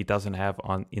AMD doesn't have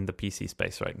in the PC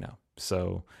space right now.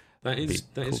 So that is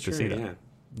cool true. To see that.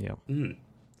 Yeah. Mm.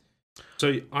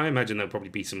 So I imagine there'll probably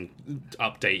be some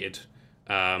updated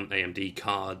AMD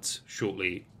cards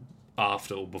shortly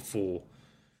after or before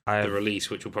the release,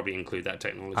 which will probably include that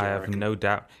technology. I have no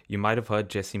doubt. You might have heard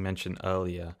Jesse mention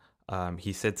earlier.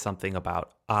 He said something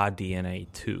about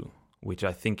RDNA 2, which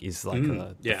I think is like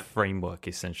the framework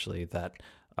essentially that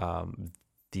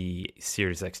the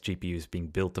Series X GPU is being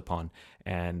built upon,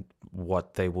 and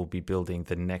what they will be building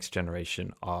the next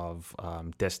generation of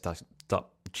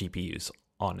desktop GPUs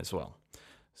on as well.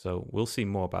 So we'll see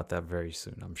more about that very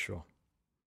soon, I'm sure.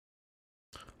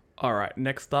 All right,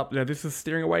 next up, now this is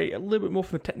steering away a little bit more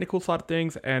from the technical side of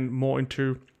things and more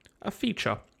into a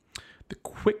feature. The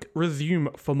quick resume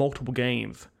for multiple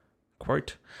games.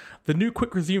 quote, "The new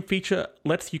quick resume feature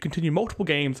lets you continue multiple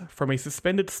games from a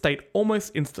suspended state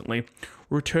almost instantly,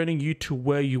 returning you to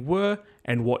where you were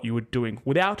and what you were doing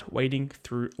without waiting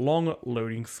through long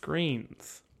loading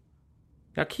screens."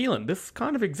 Now, Keelan, this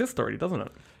kind of exists already, doesn't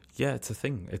it? Yeah, it's a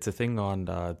thing. It's a thing on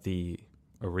the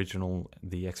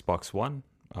Xbox One,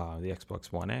 the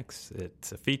Xbox One X.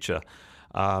 It's a feature,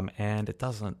 and it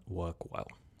doesn't work well.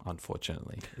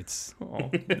 Unfortunately, it's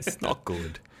not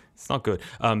good. It's not good.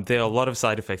 There are a lot of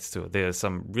side effects to it. There are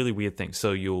some really weird things.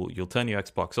 So you'll turn your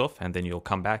Xbox off, and then you'll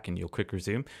come back and you'll quick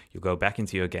resume. You'll go back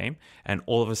into your game, and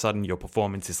all of a sudden your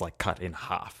performance is like cut in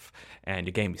half, and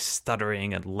your game is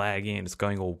stuttering and lagging, and it's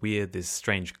going all weird. There's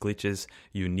strange glitches.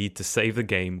 You need to save the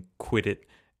game, quit it,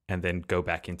 and then go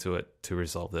back into it to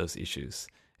resolve those issues.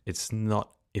 It's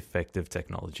not effective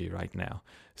technology right now.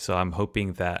 So I'm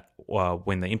hoping that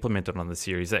when they implement it on the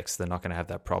Series X, they're not going to have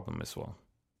that problem as well.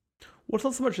 Well, it's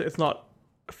not so much that it's not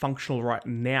functional right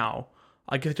now.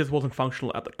 I guess it just wasn't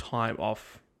functional at the time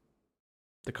of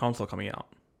the console coming out.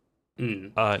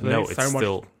 Mm. No,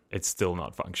 it's still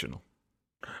not functional.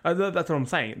 That's what I'm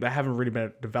saying. They haven't really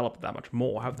been developed that much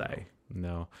more, have they?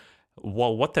 No.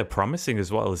 Well, what they're promising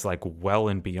as well is like well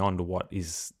and beyond what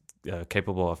is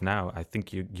capable of now. I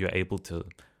think you're able to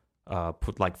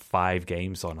put like 5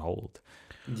 games on hold.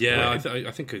 Yeah,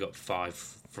 I think I got 5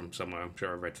 from somewhere. I'm sure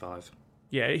I read 5.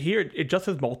 Yeah, here it just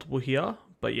says multiple here,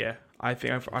 but yeah, I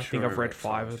think I've read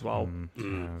 5 as well.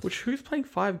 Which, who's playing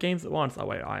 5 games at once? Oh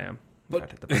wait, I am.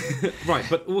 But, right,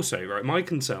 but also, right, my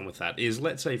concern with that is,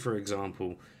 let's say, for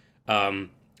example,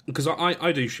 because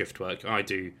I do shift work, I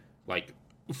do like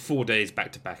 4 days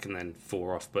back to back and then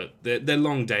 4 off, but they're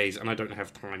long days and I don't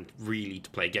have time really to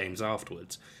play games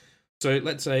afterwards. So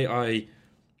let's say I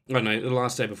don't know, the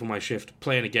last day before my shift,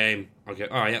 playing a game, I'll go,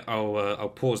 all right, I'll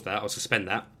pause that, I'll suspend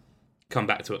that, come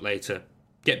back to it later,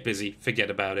 get busy, forget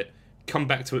about it, come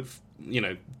back to it,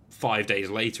 5 days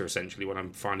later, essentially, when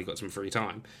I'm finally got some free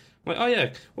time. I'm like, oh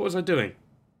yeah, what was I doing?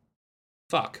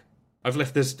 Fuck. I've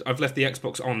left the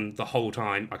Xbox on the whole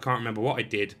time. I can't remember what I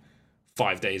did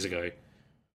 5 days ago.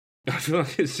 I feel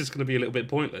like it's just going to be a little bit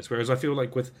pointless. Whereas I feel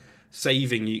like with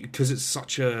saving, because it's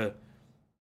such a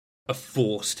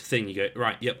forced thing, you go,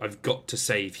 right, yep, I've got to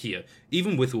save here.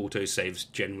 Even with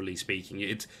autosaves, generally speaking,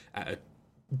 it's at a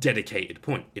dedicated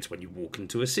point. It's when you walk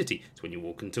into a city. It's when you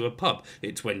walk into a pub.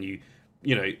 It's when you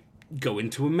go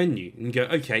into a menu and go,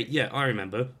 okay, yeah, I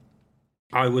remember.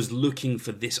 I was looking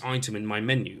for this item in my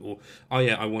menu. Or, oh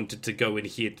yeah, I wanted to go in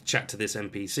here to chat to this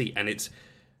NPC. And it's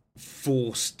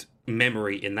forced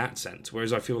memory in that sense.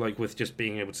 Whereas I feel like with just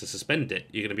being able to suspend it,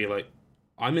 you're going to be like,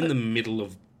 I'm in the middle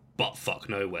of buttfuck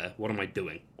nowhere. What am I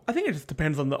doing? I think it just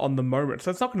depends on the moment.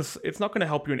 So it's not gonna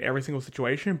help you in every single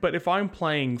situation. But if I'm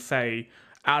playing, say,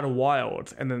 Outer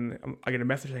Wilds, and then I get a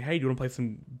message saying, "Hey, do you want to play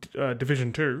some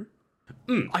Division 2?"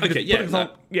 It's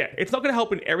not gonna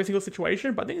help in every single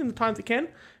situation, but I think in the times it can,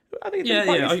 I think it's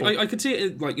quite useful. I could see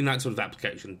it like in that sort of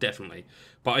application, definitely.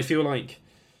 But I feel like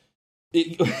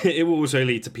it will also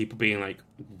lead to people being like,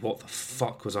 "What the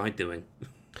fuck was I doing?"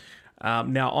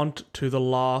 Now on to the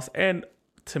last and,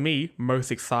 to me,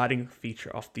 most exciting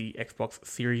feature of the Xbox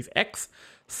Series X,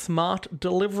 Smart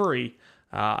Delivery.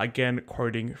 Again,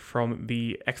 quoting from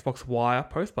the Xbox Wire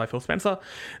post by Phil Spencer,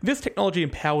 "This technology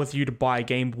empowers you to buy a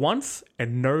game once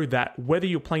and know that whether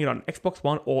you're playing it on Xbox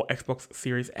One or Xbox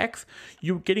Series X,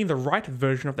 you're getting the right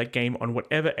version of that game on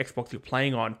whatever Xbox you're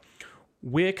playing on.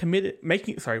 We're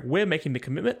making the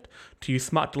commitment to use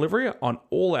Smart Delivery on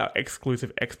all our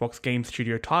exclusive Xbox Game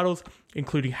Studio titles,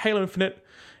 including Halo Infinite,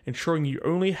 ensuring you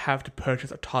only have to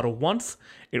purchase a title once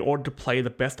in order to play the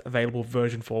best available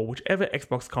version for whichever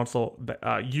Xbox console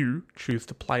that you choose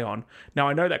to play on." Now,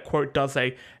 I know that quote does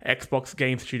say Xbox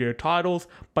Game Studio titles,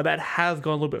 but that has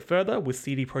gone a little bit further, with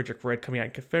CD Projekt Red coming out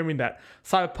and confirming that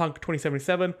Cyberpunk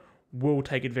 2077 will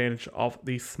take advantage of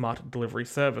the Smart Delivery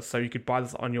service. So you could buy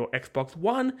this on your Xbox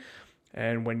One,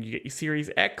 and when you get your Series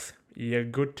X, you're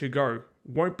good to go.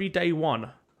 Won't be day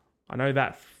one. I know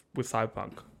that with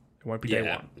Cyberpunk. It won't be day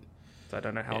one. So I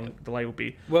don't know how long the delay will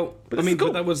be. Well, but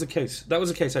that was the case. That was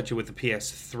the case actually with the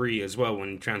PS3 as well. When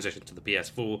you transitioned to the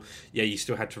PS4, yeah, you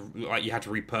still had to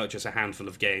repurchase a handful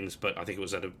of games, but I think it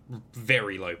was at a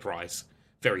very low price,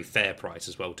 very fair price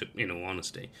as well. In all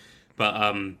honesty,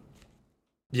 but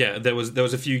yeah, there was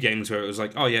a few games where it was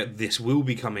like, oh yeah, this will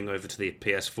be coming over to the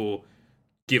PS4.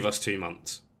 Give us 2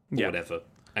 months or whatever,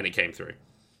 and it came through.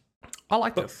 I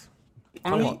like this.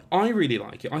 I really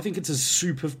like it. I think it's a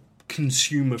super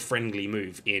consumer-friendly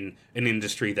move in an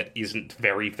industry that isn't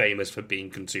very famous for being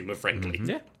consumer-friendly. Mm-hmm.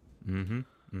 Yeah. Mm-hmm.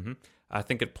 Mm-hmm. I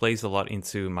think it plays a lot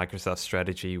into Microsoft's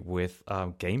strategy with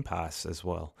Game Pass as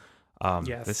well.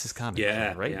 Yes. This is kind of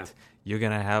Yeah, great. yeah. You're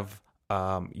gonna have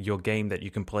your game that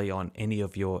you can play on any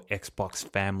of your Xbox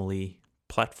family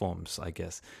platforms. I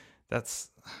guess that's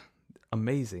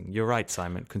amazing. You're right,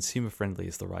 Simon. Consumer friendly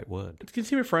is the right word. It's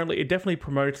consumer friendly. It definitely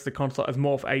promotes the console as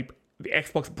more of the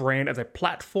Xbox brand as a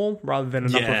platform rather than a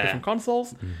number of Yeah. different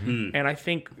consoles. And I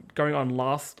think going on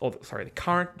the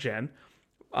current gen,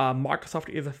 Microsoft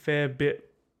is a fair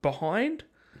bit behind.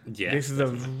 Yeah, This is a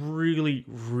really,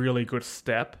 really good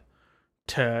step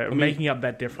to making up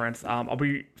that difference. I'll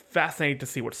be fascinated to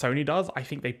see what Sony does. I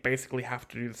think they basically have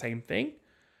to do the same thing.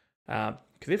 Because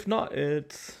if not,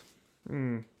 it's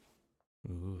bit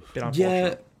unfortunate.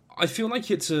 yeah. I feel like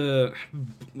it's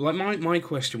my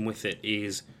question with it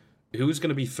is who's going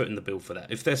to be footing the bill for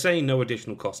that? If they're saying no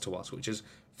additional cost to us, which is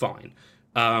fine,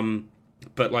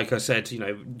 but like I said,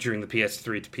 during the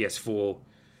PS3 to PS4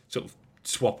 sort of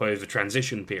swap over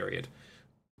transition period,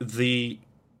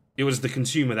 it was the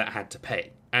consumer that had to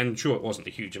pay. And sure, it wasn't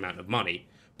a huge amount of money,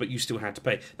 but you still had to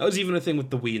pay. That was even a thing with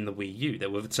the Wii and the Wii U. There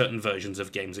were certain versions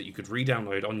of games that you could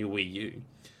re-download on your Wii U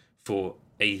for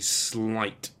a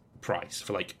slight price,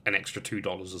 for like an extra $2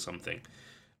 or something.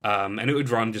 And it would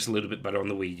run just a little bit better on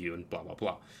the Wii U and blah, blah,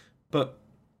 blah. But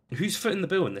who's footing the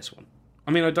bill in this one?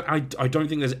 I mean, I don't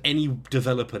think there's any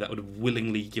developer that would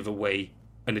willingly give away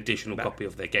an additional copy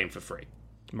of their game for free.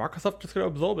 Microsoft just going to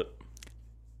absorb it.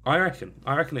 I reckon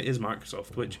it is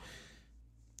Microsoft, which...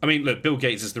 I mean, look, Bill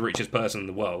Gates is the richest person in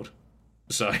the world,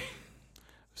 so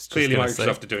clearly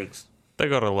Microsoft are doing... They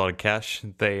got a lot of cash.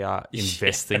 They are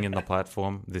investing in the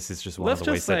platform. This is just one of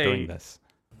the ways they're doing this.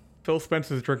 Phil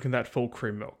Spencer's drinking that full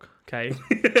cream milk, okay?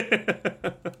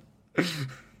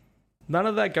 None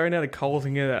of that going out of Coles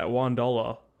and getting it at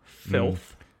 $1.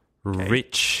 Filth. Okay.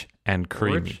 Rich and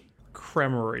creamy. Rich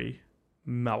creamery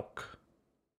milk.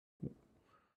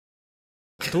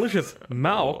 Delicious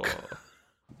milk.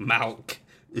 Milk.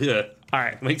 Yeah. All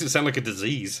right. Makes it sound like a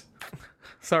disease.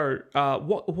 So,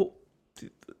 what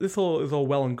this all is all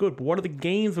well and good, but what are the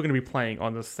games we're going to be playing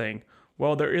on this thing?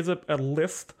 Well, there is a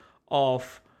list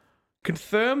of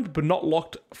confirmed but not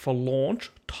locked for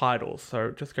launch titles.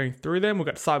 So, just going through them, we've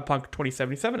got Cyberpunk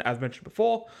 2077, as mentioned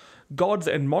before, Gods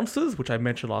and Monsters, which I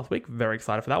mentioned last week. Very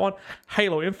excited for that one.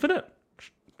 Halo Infinite.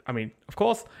 I mean, of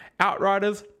course.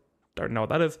 Outriders. Don't know what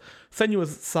that is.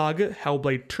 Senua's Saga,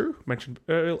 Hellblade 2, mentioned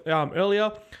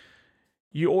earlier.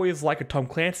 You always like a Tom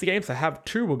Clancy game, so have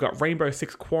two. We've got Rainbow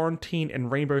Six Quarantine and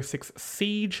Rainbow Six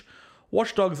Siege,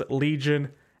 Watch Dogs Legion,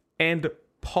 and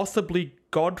possibly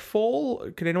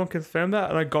Godfall. Can anyone confirm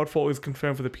that? I know Godfall is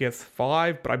confirmed for the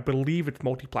PS5, but I believe it's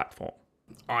multi-platform.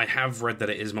 I have read that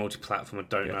it is multi-platform. I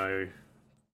don't know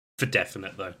for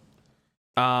definite, though.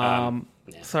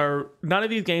 So none of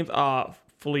these games are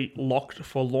fully locked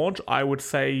for launch. I would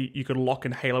say you could lock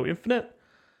in Halo Infinite.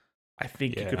 I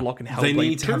think you could lock in Hellblade 2. They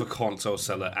need to have a console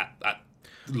seller at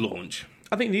launch.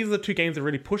 I think these are the two games that are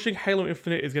really pushing. Halo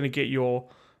Infinite is going to get your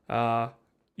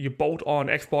bolt-on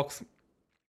Xbox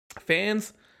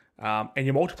fans and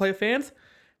your multiplayer fans.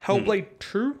 Hellblade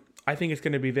 2, I think it's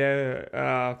going to be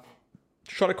their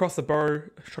shot across the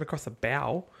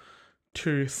bow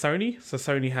to Sony. So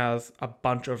Sony has a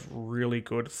bunch of really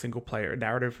good single-player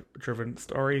narrative-driven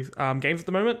stories games at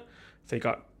the moment. So you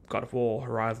got God of War,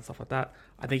 Horizon, stuff like that.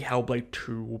 I think Hellblade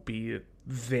 2 will be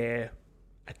their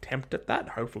attempt at that.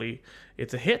 Hopefully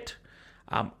it's a hit.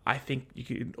 I think you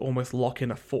can almost lock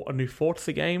in a new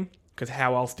Forza game, because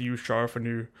how else do you show off a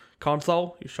new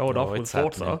console? You show it off with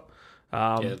Forza.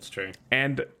 Yeah, that's true.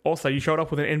 And also you show it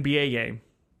off with an NBA game.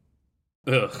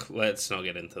 Ugh, let's not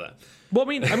get into that. Well,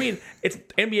 I mean, it's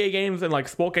NBA games and like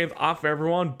sport games are for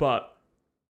everyone, but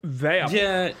they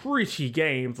are pretty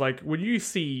games. Like when you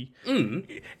see,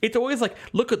 it's always like,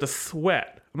 look at the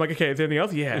sweat. I'm like, okay, is there anything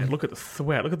else? Yeah, look at the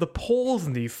sweat. Look at the pores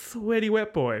in these sweaty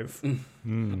wet boys.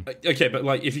 Okay, but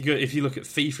like if you look at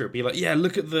FIFA, it'd be like, yeah,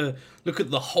 look at the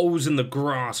holes in the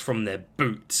grass from their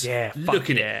boots. Yeah, look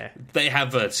at it. They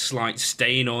have a slight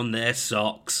stain on their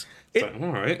socks. So,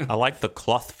 all right. I like the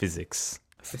cloth physics.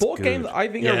 Sport games, I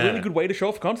think, are a really good way to show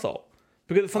off console,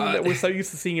 because it's something that we're so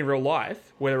used to seeing in real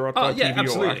life, whether on TV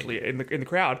absolutely. or actually in the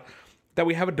crowd, that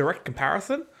we have a direct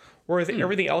comparison. Whereas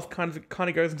everything else kind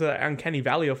of goes into that uncanny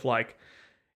valley of like,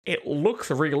 it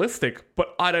looks realistic,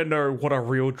 but I don't know what a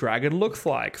real dragon looks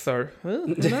like. So who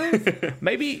knows?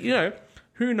 Maybe,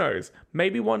 who knows?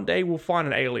 Maybe one day we'll find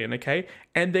an alien, okay,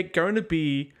 and they're going to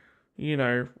be,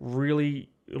 really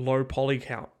low poly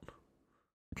count.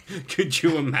 Could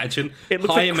you imagine? It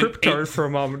looks I like am Crypto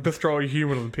from Destroy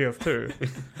Human on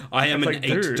PS2. I am It's an like,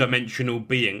 dude. eight-dimensional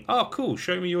being. Oh, cool.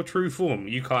 Show me your true form.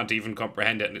 You can't even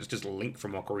comprehend it, and it's just Link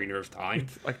from Ocarina of Time.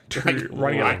 Like Like,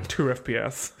 running at what? like 2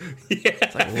 FPS.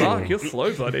 Yeah. Fuck, you're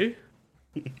slow, buddy.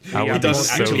 I He would be doesn't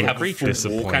so actually have a full walk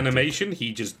disappointed. animation.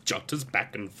 He just jutters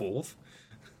back and forth.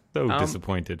 So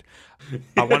disappointed.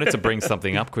 I wanted to bring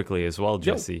something up quickly as well,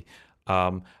 Jesse.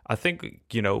 I think,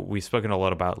 we've spoken a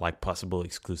lot about like possible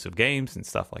exclusive games and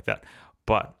stuff like that,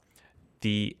 but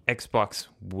the Xbox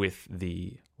with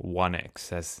the One X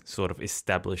has sort of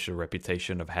established a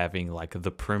reputation of having like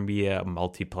the premier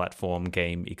multi-platform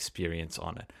game experience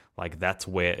on it. Like that's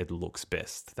where it looks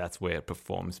best. That's where it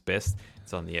performs best.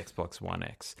 It's on the Xbox One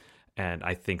X. And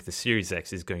I think the Series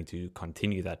X is going to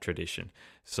continue that tradition.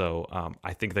 So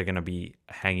I think they're going to be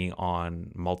hanging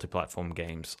on multi-platform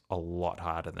games a lot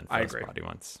harder than first-party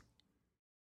ones.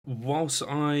 Whilst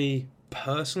I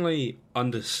personally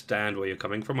understand where you're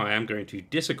coming from, I am going to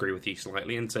disagree with you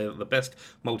slightly and say that the best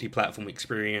multi-platform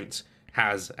experience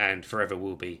has and forever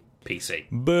will be PC.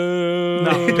 Boo!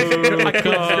 I couldn't disagree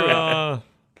with that.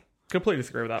 Completely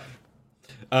disagree with that.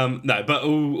 No, but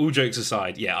all jokes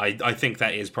aside, yeah, I think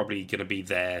that is probably going to be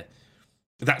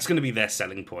that's going to be their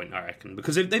selling point, I reckon,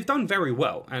 because they've done very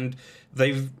well, and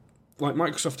they've, like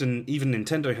Microsoft and even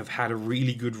Nintendo have had a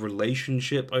really good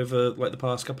relationship over like the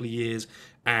past couple of years,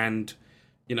 and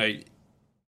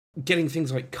getting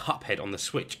things like Cuphead on the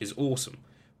Switch is awesome,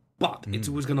 but it's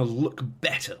always going to look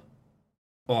better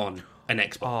on an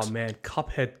Xbox. Oh man,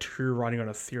 Cuphead 2 running on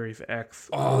a Series X.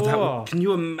 Can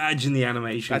you imagine the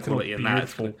animation That's gonna quality look in that?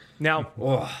 beautiful. Now,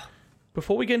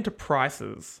 before we get into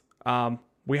prices,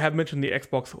 we have mentioned the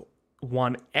Xbox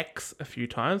One X a few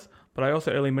times, but I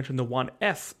also earlier mentioned the One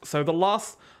S. So the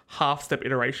last half-step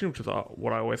iteration, which is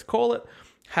what I always call it,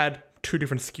 had two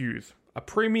different SKUs. A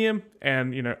premium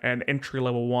and an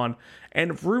entry-level one.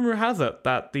 And rumor has it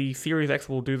that the Series X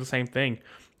will do the same thing.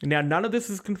 Now, none of this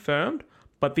is confirmed,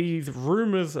 but these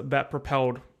rumors that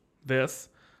propelled this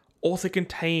also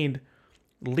contained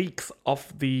leaks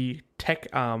of the tech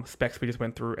specs we just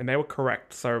went through, and they were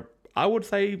correct. So I would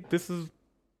say this is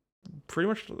pretty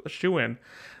much a shoo-in.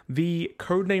 The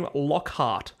codename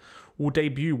Lockhart will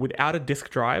debut without a disk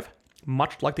drive,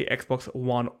 much like the Xbox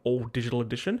One All-Digital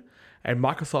Edition, and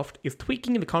Microsoft is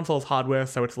tweaking the console's hardware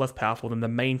so it's less powerful than the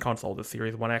main console, the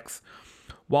Series 1X.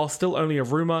 While still only a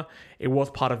rumor, it was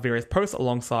part of various posts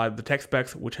alongside the tech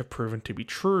specs, which have proven to be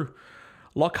true.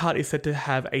 Lockhart is said to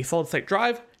have a solid-state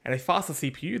drive and a faster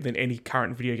CPU than any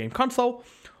current video game console,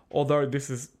 although this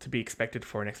is to be expected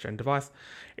for a next-gen device.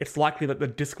 It's likely that the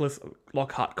diskless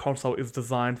Lockhart console is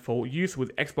designed for use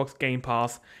with Xbox Game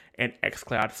Pass and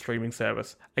xCloud streaming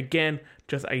service. Again,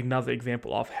 just another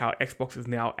example of how Xbox is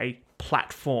now a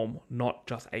platform, not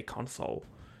just a console.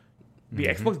 The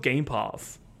Xbox Game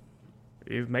Pass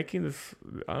is making this...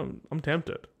 I'm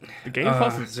tempted. The Game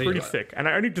Pass is pretty sick, and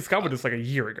I only discovered this like a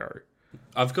year ago.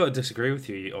 I've got to disagree with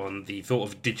you on the thought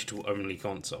of digital-only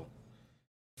console.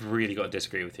 Really got to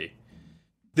disagree with you.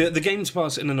 The Games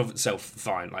Pass in and of itself,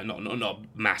 fine. Like not a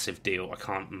massive deal. I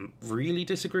can't really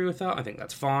disagree with that. I think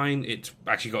that's fine. It's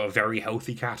actually got a very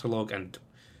healthy catalogue, and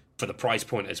for the price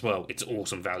point as well, it's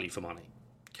awesome value for money.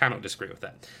 Cannot disagree with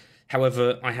that.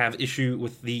 However, I have issue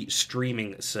with the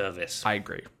streaming service. I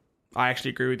agree. I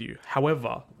actually agree with you.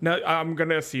 However, now I'm going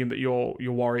to assume that your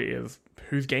worry is,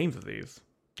 whose games are these?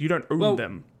 You don't own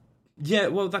them. Yeah,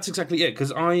 well, that's exactly it,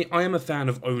 because I am a fan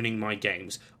of owning my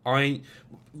games.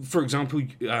 For example,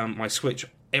 my Switch,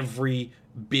 every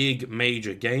big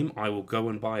major game, I will go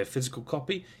and buy a physical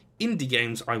copy. Indie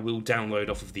games, I will download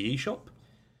off of the eShop.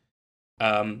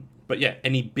 But yeah,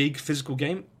 any big physical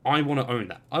game, I want to own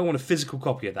that. I want a physical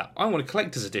copy of that. I want a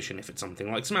collector's edition if it's something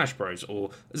like Smash Bros. Or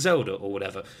Zelda or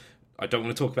whatever. I don't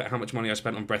want to talk about how much money I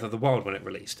spent on Breath of the Wild when it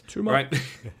released. Too much. Right?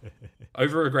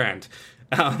 Over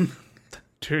 $1,000.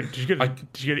 Dude, did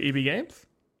you get EB Games?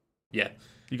 Yeah.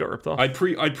 You got ripped off. I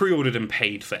pre-ordered and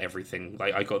paid for everything.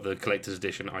 Like I got the collector's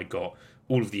edition. I got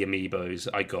all of the amiibos.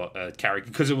 I got a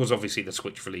character because it was obviously the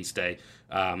Switch release day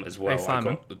as well. Hey,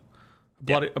 Simon.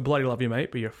 I bloody love you,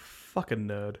 mate, but you're a fucking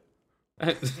nerd.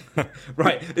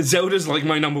 Right, Zelda's like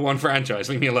my number one franchise.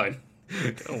 Leave me alone.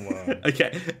 Oh, wow.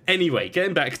 Okay. Anyway,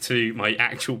 getting back to my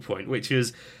actual point, which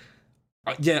is,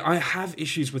 yeah, I have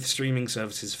issues with streaming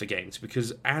services for games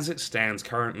because as it stands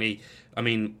currently, I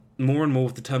mean, more and more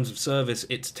of the terms of service,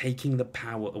 it's taking the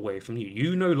power away from you.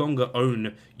 You no longer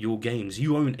own your games.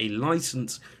 You own a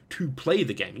license to play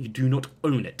the game. You do not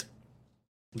own it.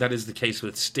 That is the case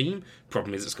with Steam.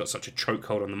 Problem is it's got such a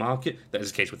chokehold on the market. That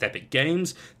is the case with Epic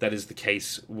Games. That is the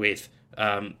case with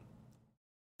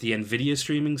the Nvidia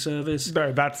streaming service.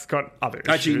 No, that's got other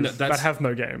issues. Actually, no, that has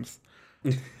no games.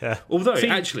 Although, See,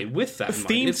 actually, with that, in mind,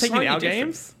 Steam's it's taking slightly our different.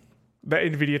 games. The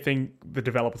Nvidia thing, the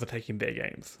developers are taking their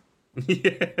games.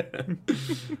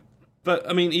 But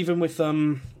I mean, even with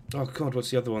oh god,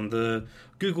 what's the other one? The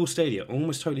Google Stadia.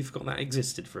 Almost totally forgot that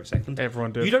existed for a second.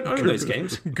 Everyone did. You don't own those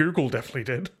games. Google definitely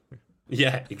did.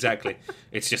 Yeah, exactly.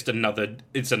 It's just another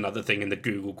thing in the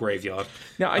Google graveyard.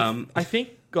 Now, I think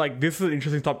like this is an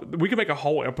interesting topic. We could make a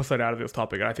whole episode out of this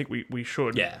topic, and I think we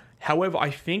should. Yeah. However, I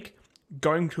think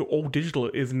going to all digital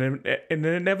is an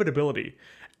inevitability,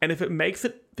 and if it makes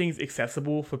things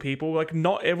accessible for people, like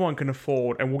not everyone can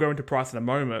afford, and we'll go into price in a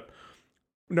moment.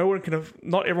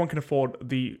 Not everyone can afford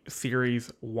the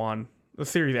Series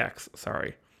X.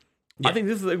 Sorry. Yeah. I think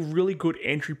this is a really good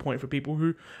entry point for people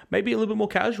who may be a little bit more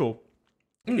casual.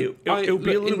 It'll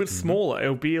be a little bit smaller.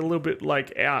 It'll be a little bit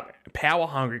like out power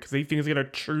hungry because these things are going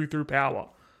to chew through power.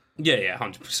 Yeah,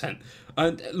 100%.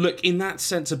 Look, in that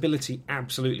sensibility,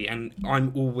 absolutely. And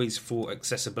I'm always for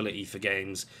accessibility for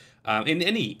games, in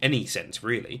any sense,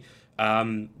 really.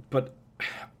 But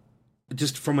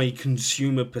just from a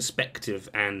consumer perspective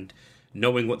and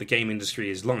knowing what the game industry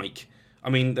is like, I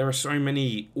mean, there are so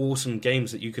many awesome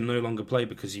games that you can no longer play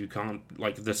because you can't,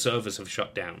 like, the servers have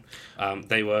shut down.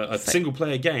 They were a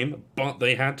single-player game, but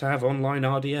they had to have online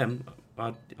RDM.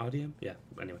 RDM? Yeah,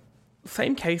 anyway.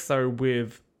 Same case, though,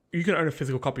 with you can own a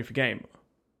physical copy of a game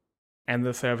and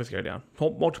the servers go down.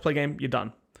 Multiplayer game, you're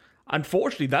done.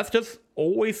 Unfortunately, that's just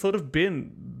always sort of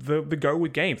been the go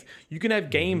with games. You can have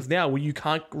games now where you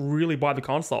can't really buy the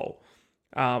console.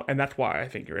 And that's why I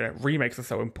think remakes are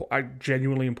so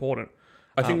genuinely important.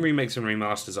 I think remakes and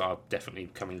remasters are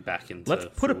definitely coming back into Let's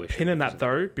put a fruition. pin in that,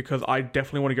 though, because I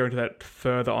definitely want to go into that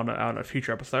further on a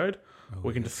future episode.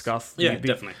 We can discuss.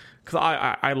 Definitely. Because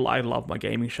I love my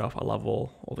gaming shelf. I love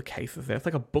all the cases there. It's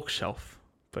like a bookshelf,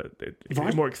 but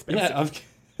it's more expensive.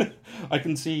 Yeah, I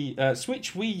can see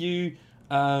Switch, Wii U,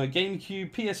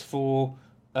 GameCube, PS4.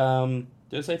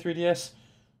 Did I say 3DS?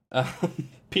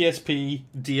 PSP,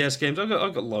 DS games. I've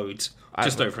got loads. I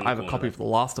have corner a copy of The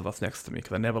Last of Us next to me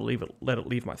because I never let it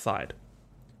leave my side.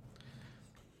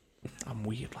 I'm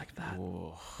weird like that.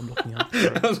 Whoa. I'm looking up.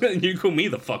 You call me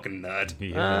the fucking nerd.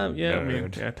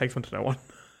 It takes one to know one.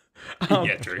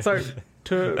 Yeah, true. So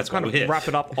to That's kind why of we're here. wrap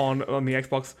it up on the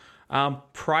Xbox,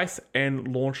 price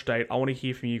and launch date. I want to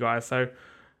hear from you guys. So,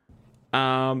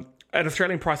 an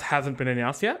Australian price hasn't been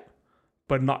announced yet,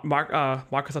 but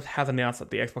Microsoft has announced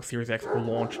that the Xbox Series X will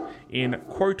launch in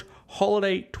quote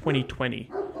holiday 2020.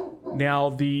 Now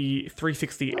the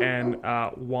 360 and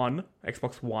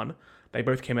Xbox One, they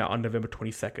both came out on November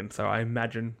 22nd. So I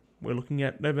imagine we're looking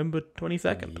at November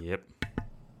 22nd. Yep.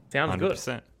 Sounds good.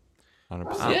 100%.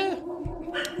 Yeah.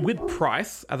 With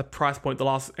price, at the price point, the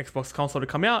last Xbox console to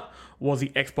come out was the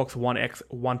Xbox One X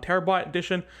 1TB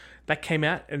edition. That came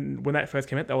out, and when that first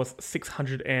came out, that was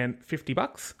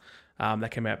 $650.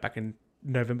 That came out back in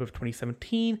November of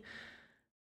 2017,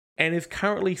 and is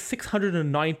currently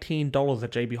 $619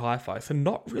 at JB Hi-Fi. So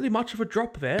not really much of a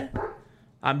drop there.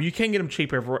 You can get them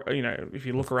cheaper, if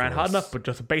you look around hard enough. But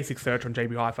just a basic search on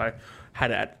JB Hi-Fi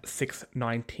had it at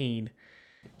 $619.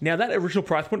 Now that original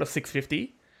price point of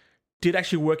 $650 did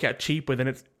actually work out cheaper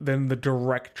than the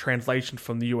direct translation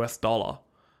from the US dollar.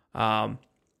 I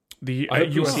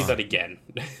hope we see that again.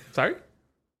 Sorry?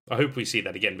 I hope we see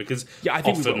that again because I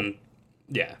think we will.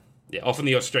 Often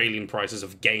the Australian prices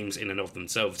of games in and of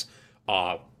themselves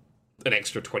are an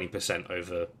extra 20%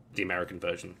 over the American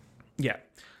version. Yeah.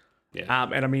 Yeah.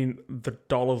 And I mean, the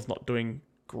dollar's not doing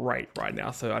great right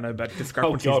now, so I know that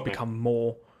discrepancy has become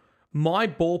more. My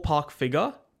ballpark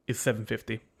figure is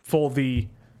 $750 for the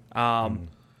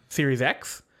Series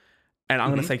X, and I'm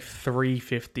going to say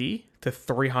 $350 to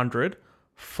 $300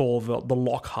 for the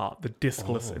Lockhart, the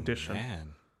discless edition.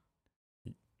 Man.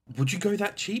 Would you go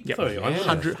that cheap Yep. though? Yeah.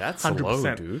 I don't know. That's 100%.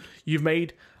 low, dude. You've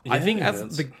made. I think Yeah,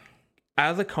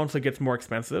 as a console gets more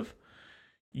expensive,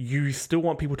 you still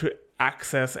want people to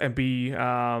access and be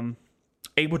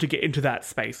able to get into that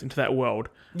space, into that world.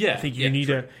 Yeah, I think yeah, you need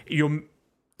true. to.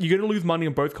 You're going to lose money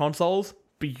on both consoles,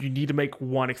 but you need to make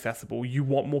one accessible. You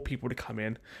want more people to come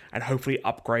in and hopefully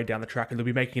upgrade down the track, and they'll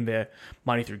be making their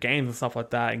money through games and stuff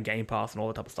like that, and Game Pass and all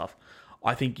that type of stuff.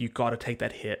 I think you've got to take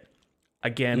that hit.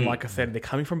 Again, like I said, they're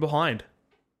coming from behind.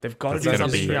 They've got to do gonna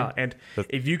something be- here. And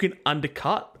if you can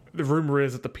undercut, the rumor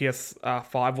is that the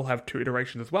PS5 will have 2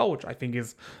 iterations as well, which I think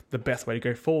is the best way to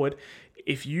go forward.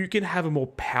 If you can have a more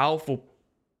powerful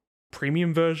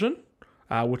premium version,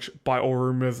 which by all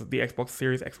rumors, the Xbox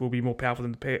Series X will be more powerful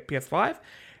than the PS5,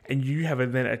 and you have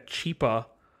then a cheaper,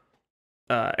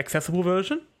 accessible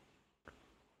version,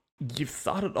 you've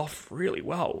started off really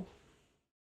well.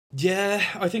 Yeah,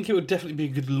 I think it would definitely be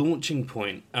a good launching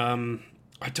point.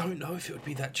 I don't know if it would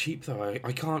be that cheap though.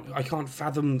 I can't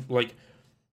fathom like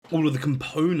all of the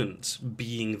components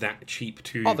being that cheap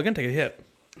to. Oh, they're gonna take a hit.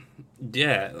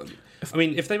 Yeah, I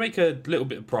mean, if they make a little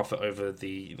bit of profit over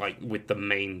the with the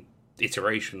main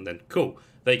iteration, then cool.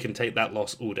 They can take that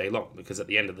loss all day long because at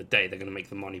the end of the day, they're going to make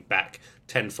the money back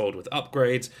tenfold with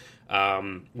upgrades,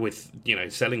 with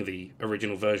selling the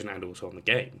original version and also on the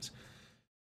games.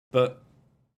 But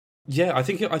yeah, I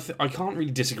think I can't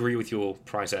really disagree with your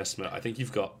price estimate. I think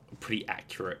you've got pretty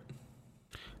accurate.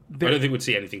 I don't think we'd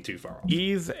see anything too far off.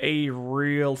 Is a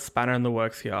real spanner in the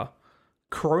works here.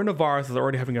 Coronavirus is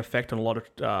already having an effect on a lot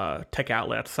of tech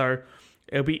outlets, so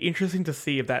it'll be interesting to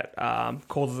see if that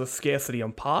causes a scarcity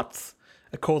on parts,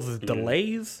 it causes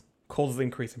delays, causes an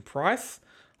increase in price.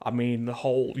 I mean, the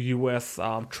whole US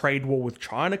trade war with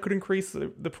China could increase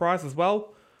the price as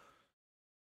well.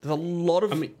 There's a lot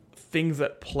of things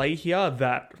at play here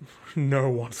that no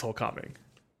one saw coming.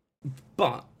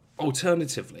 But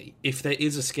alternatively, if there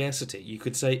is a scarcity, you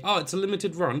could say, "Oh, it's a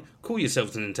limited run. Call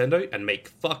yourselves Nintendo and make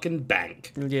fucking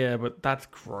bank." Yeah, but that's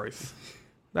gross.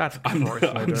 That's gross.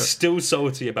 I'm still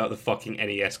salty about the fucking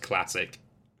NES Classic.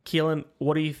 Keelan,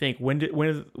 what do you think?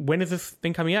 When is this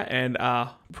thing coming out, and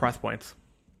price points?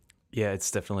 Yeah, it's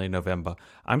definitely November.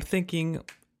 I'm thinking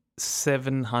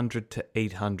 $700 to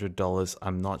 $800.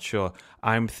 I'm not sure.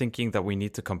 I'm thinking that we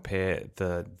need to compare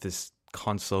this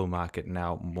console market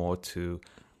now more to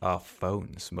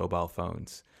phones, mobile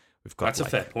phones. We've got that's a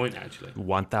fair point, actually.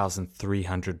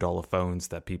 $1,300 phones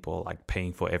that people are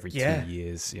paying for every 2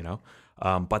 years,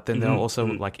 But then there are also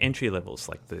entry levels,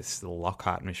 like the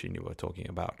Lockhart machine you were talking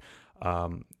about.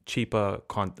 Cheaper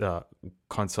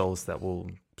consoles that will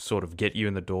sort of get you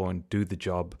in the door and do the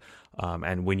job.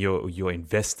 And when you're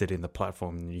invested in the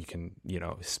platform, you can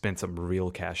spend some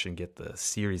real cash and get the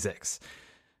Series X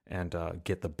and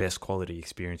get the best quality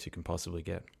experience you can possibly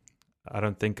get. I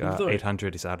don't think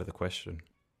 800 is out of the question.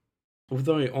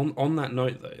 Although on that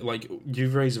note, though,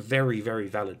 you've raised a very, very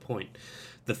valid point.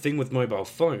 The thing with mobile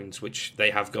phones, which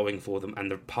they have going for them,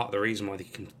 and the reason why they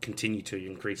can continue to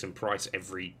increase in price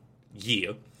every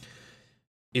year,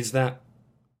 is that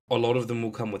a lot of them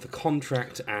will come with a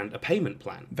contract and a payment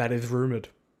plan. That is rumored.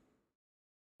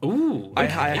 Ooh, okay.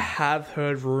 I have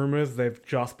heard rumors. They've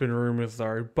just been rumors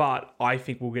though, but I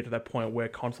think we'll get to that point where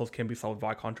consoles can be sold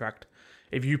via contract.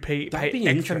 If you pay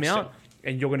X amount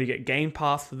and you're going to get Game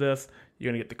Pass for this,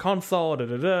 you're going to get the console,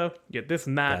 you get this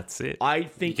and that. That's it. I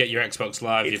think you get your Xbox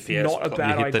Live, it's your PS. not a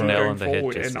bad hit the idea nail going on the head,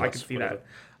 forward, Jess. and I can see that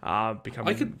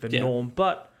becoming the yeah. norm.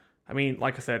 But I mean,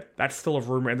 like I said, that's still a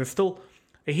rumor, and there's still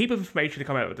a heap of information to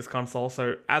come out with this console.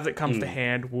 So as it comes to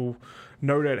hand, we'll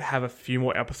no doubt have a few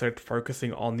more episodes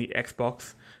focusing on the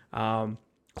Xbox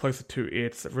closer to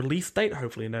its release date,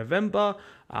 hopefully in November,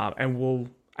 and we'll.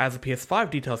 As the PS5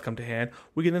 details come to hand,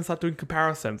 we can then start doing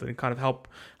comparisons and kind of help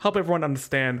everyone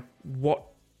understand what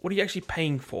are you actually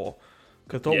paying for.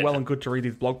 Because it's all well and good to read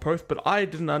these blog posts, but I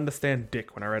didn't understand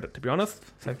dick when I read it, to be honest.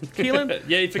 So, Keelan,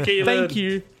 yay for Keelan. Thank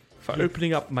you for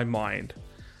opening up my mind.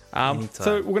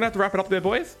 So we're going to have to wrap it up there,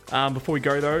 boys. Before we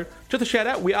go, though, just a shout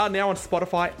out, we are now on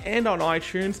Spotify and on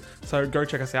iTunes, so go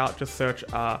check us out. Just search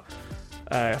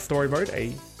Story Mode,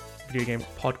 a video game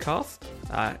podcast.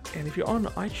 And if you're on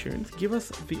iTunes, give us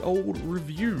the old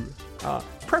review.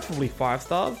 Preferably 5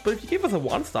 stars, but if you give us a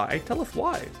 1 star, hey, tell us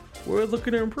why. We're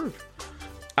looking to improve.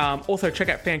 Also, check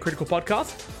out Fan Critical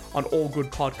Podcast on all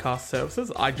good podcast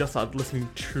services. I just started listening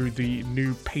to the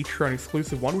new Patreon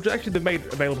exclusive one, which has actually been made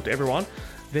available to everyone.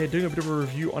 They're doing a bit of a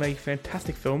review on a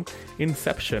fantastic film,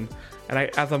 Inception. And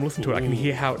as I'm listening to it, I can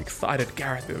hear how excited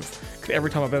Gareth is. Because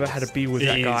every time I've ever had a beer with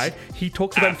that guy, he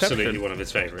talks about Inception. Absolutely one of his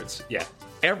favourites, yeah.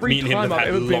 Every time I've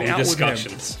ever been out with him,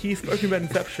 discussions. he's spoken about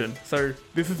Inception. So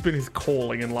this has been his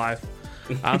calling in life.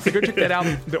 So go check that out.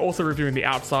 They're also reviewing The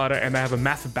Outsider, and they have a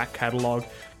massive back catalogue.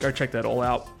 Go check that all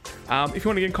out. If you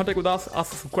want to get in contact with us,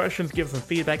 ask us some questions, give us some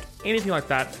feedback, anything like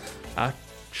that,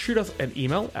 shoot us an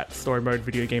email at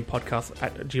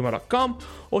storymodevideogamepodcast@gmail.com,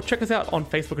 or check us out on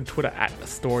Facebook and Twitter at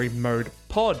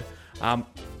storymodepod.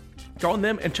 Go on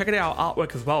them and check out our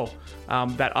artwork as well.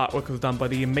 That artwork was done by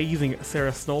the amazing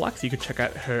Sarah Snorlax. You can check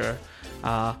out her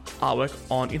artwork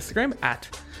on Instagram at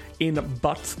In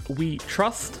Butts We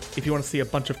Trust. If you want to see a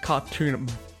bunch of cartoon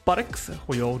buttocks,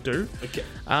 we all do. Okay.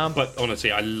 But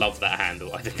honestly, I love that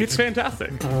handle. I think It's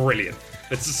fantastic. brilliant.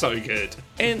 It's so good.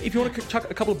 And if you want to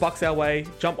chuck a couple of bucks our way,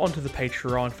 jump onto the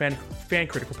Patreon, Fan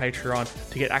Critical Patreon,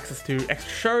 to get access to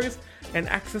extra shows and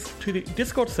access to the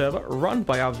Discord server run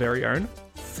by our very own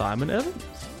Simon Evans.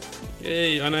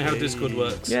 Yay, I know how Discord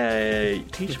works. Yay!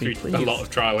 Teach me, Through please. a lot of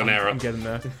trial and error. I'm getting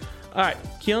there. All right,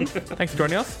 Keelan, thanks for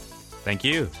joining us. Thank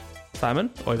you. Simon,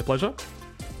 always a pleasure.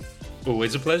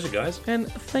 Always a pleasure, guys.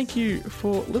 And thank you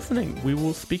for listening. We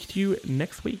will speak to you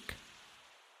next week.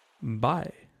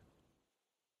 Bye.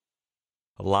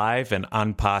 Live and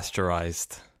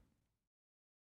unpasteurized.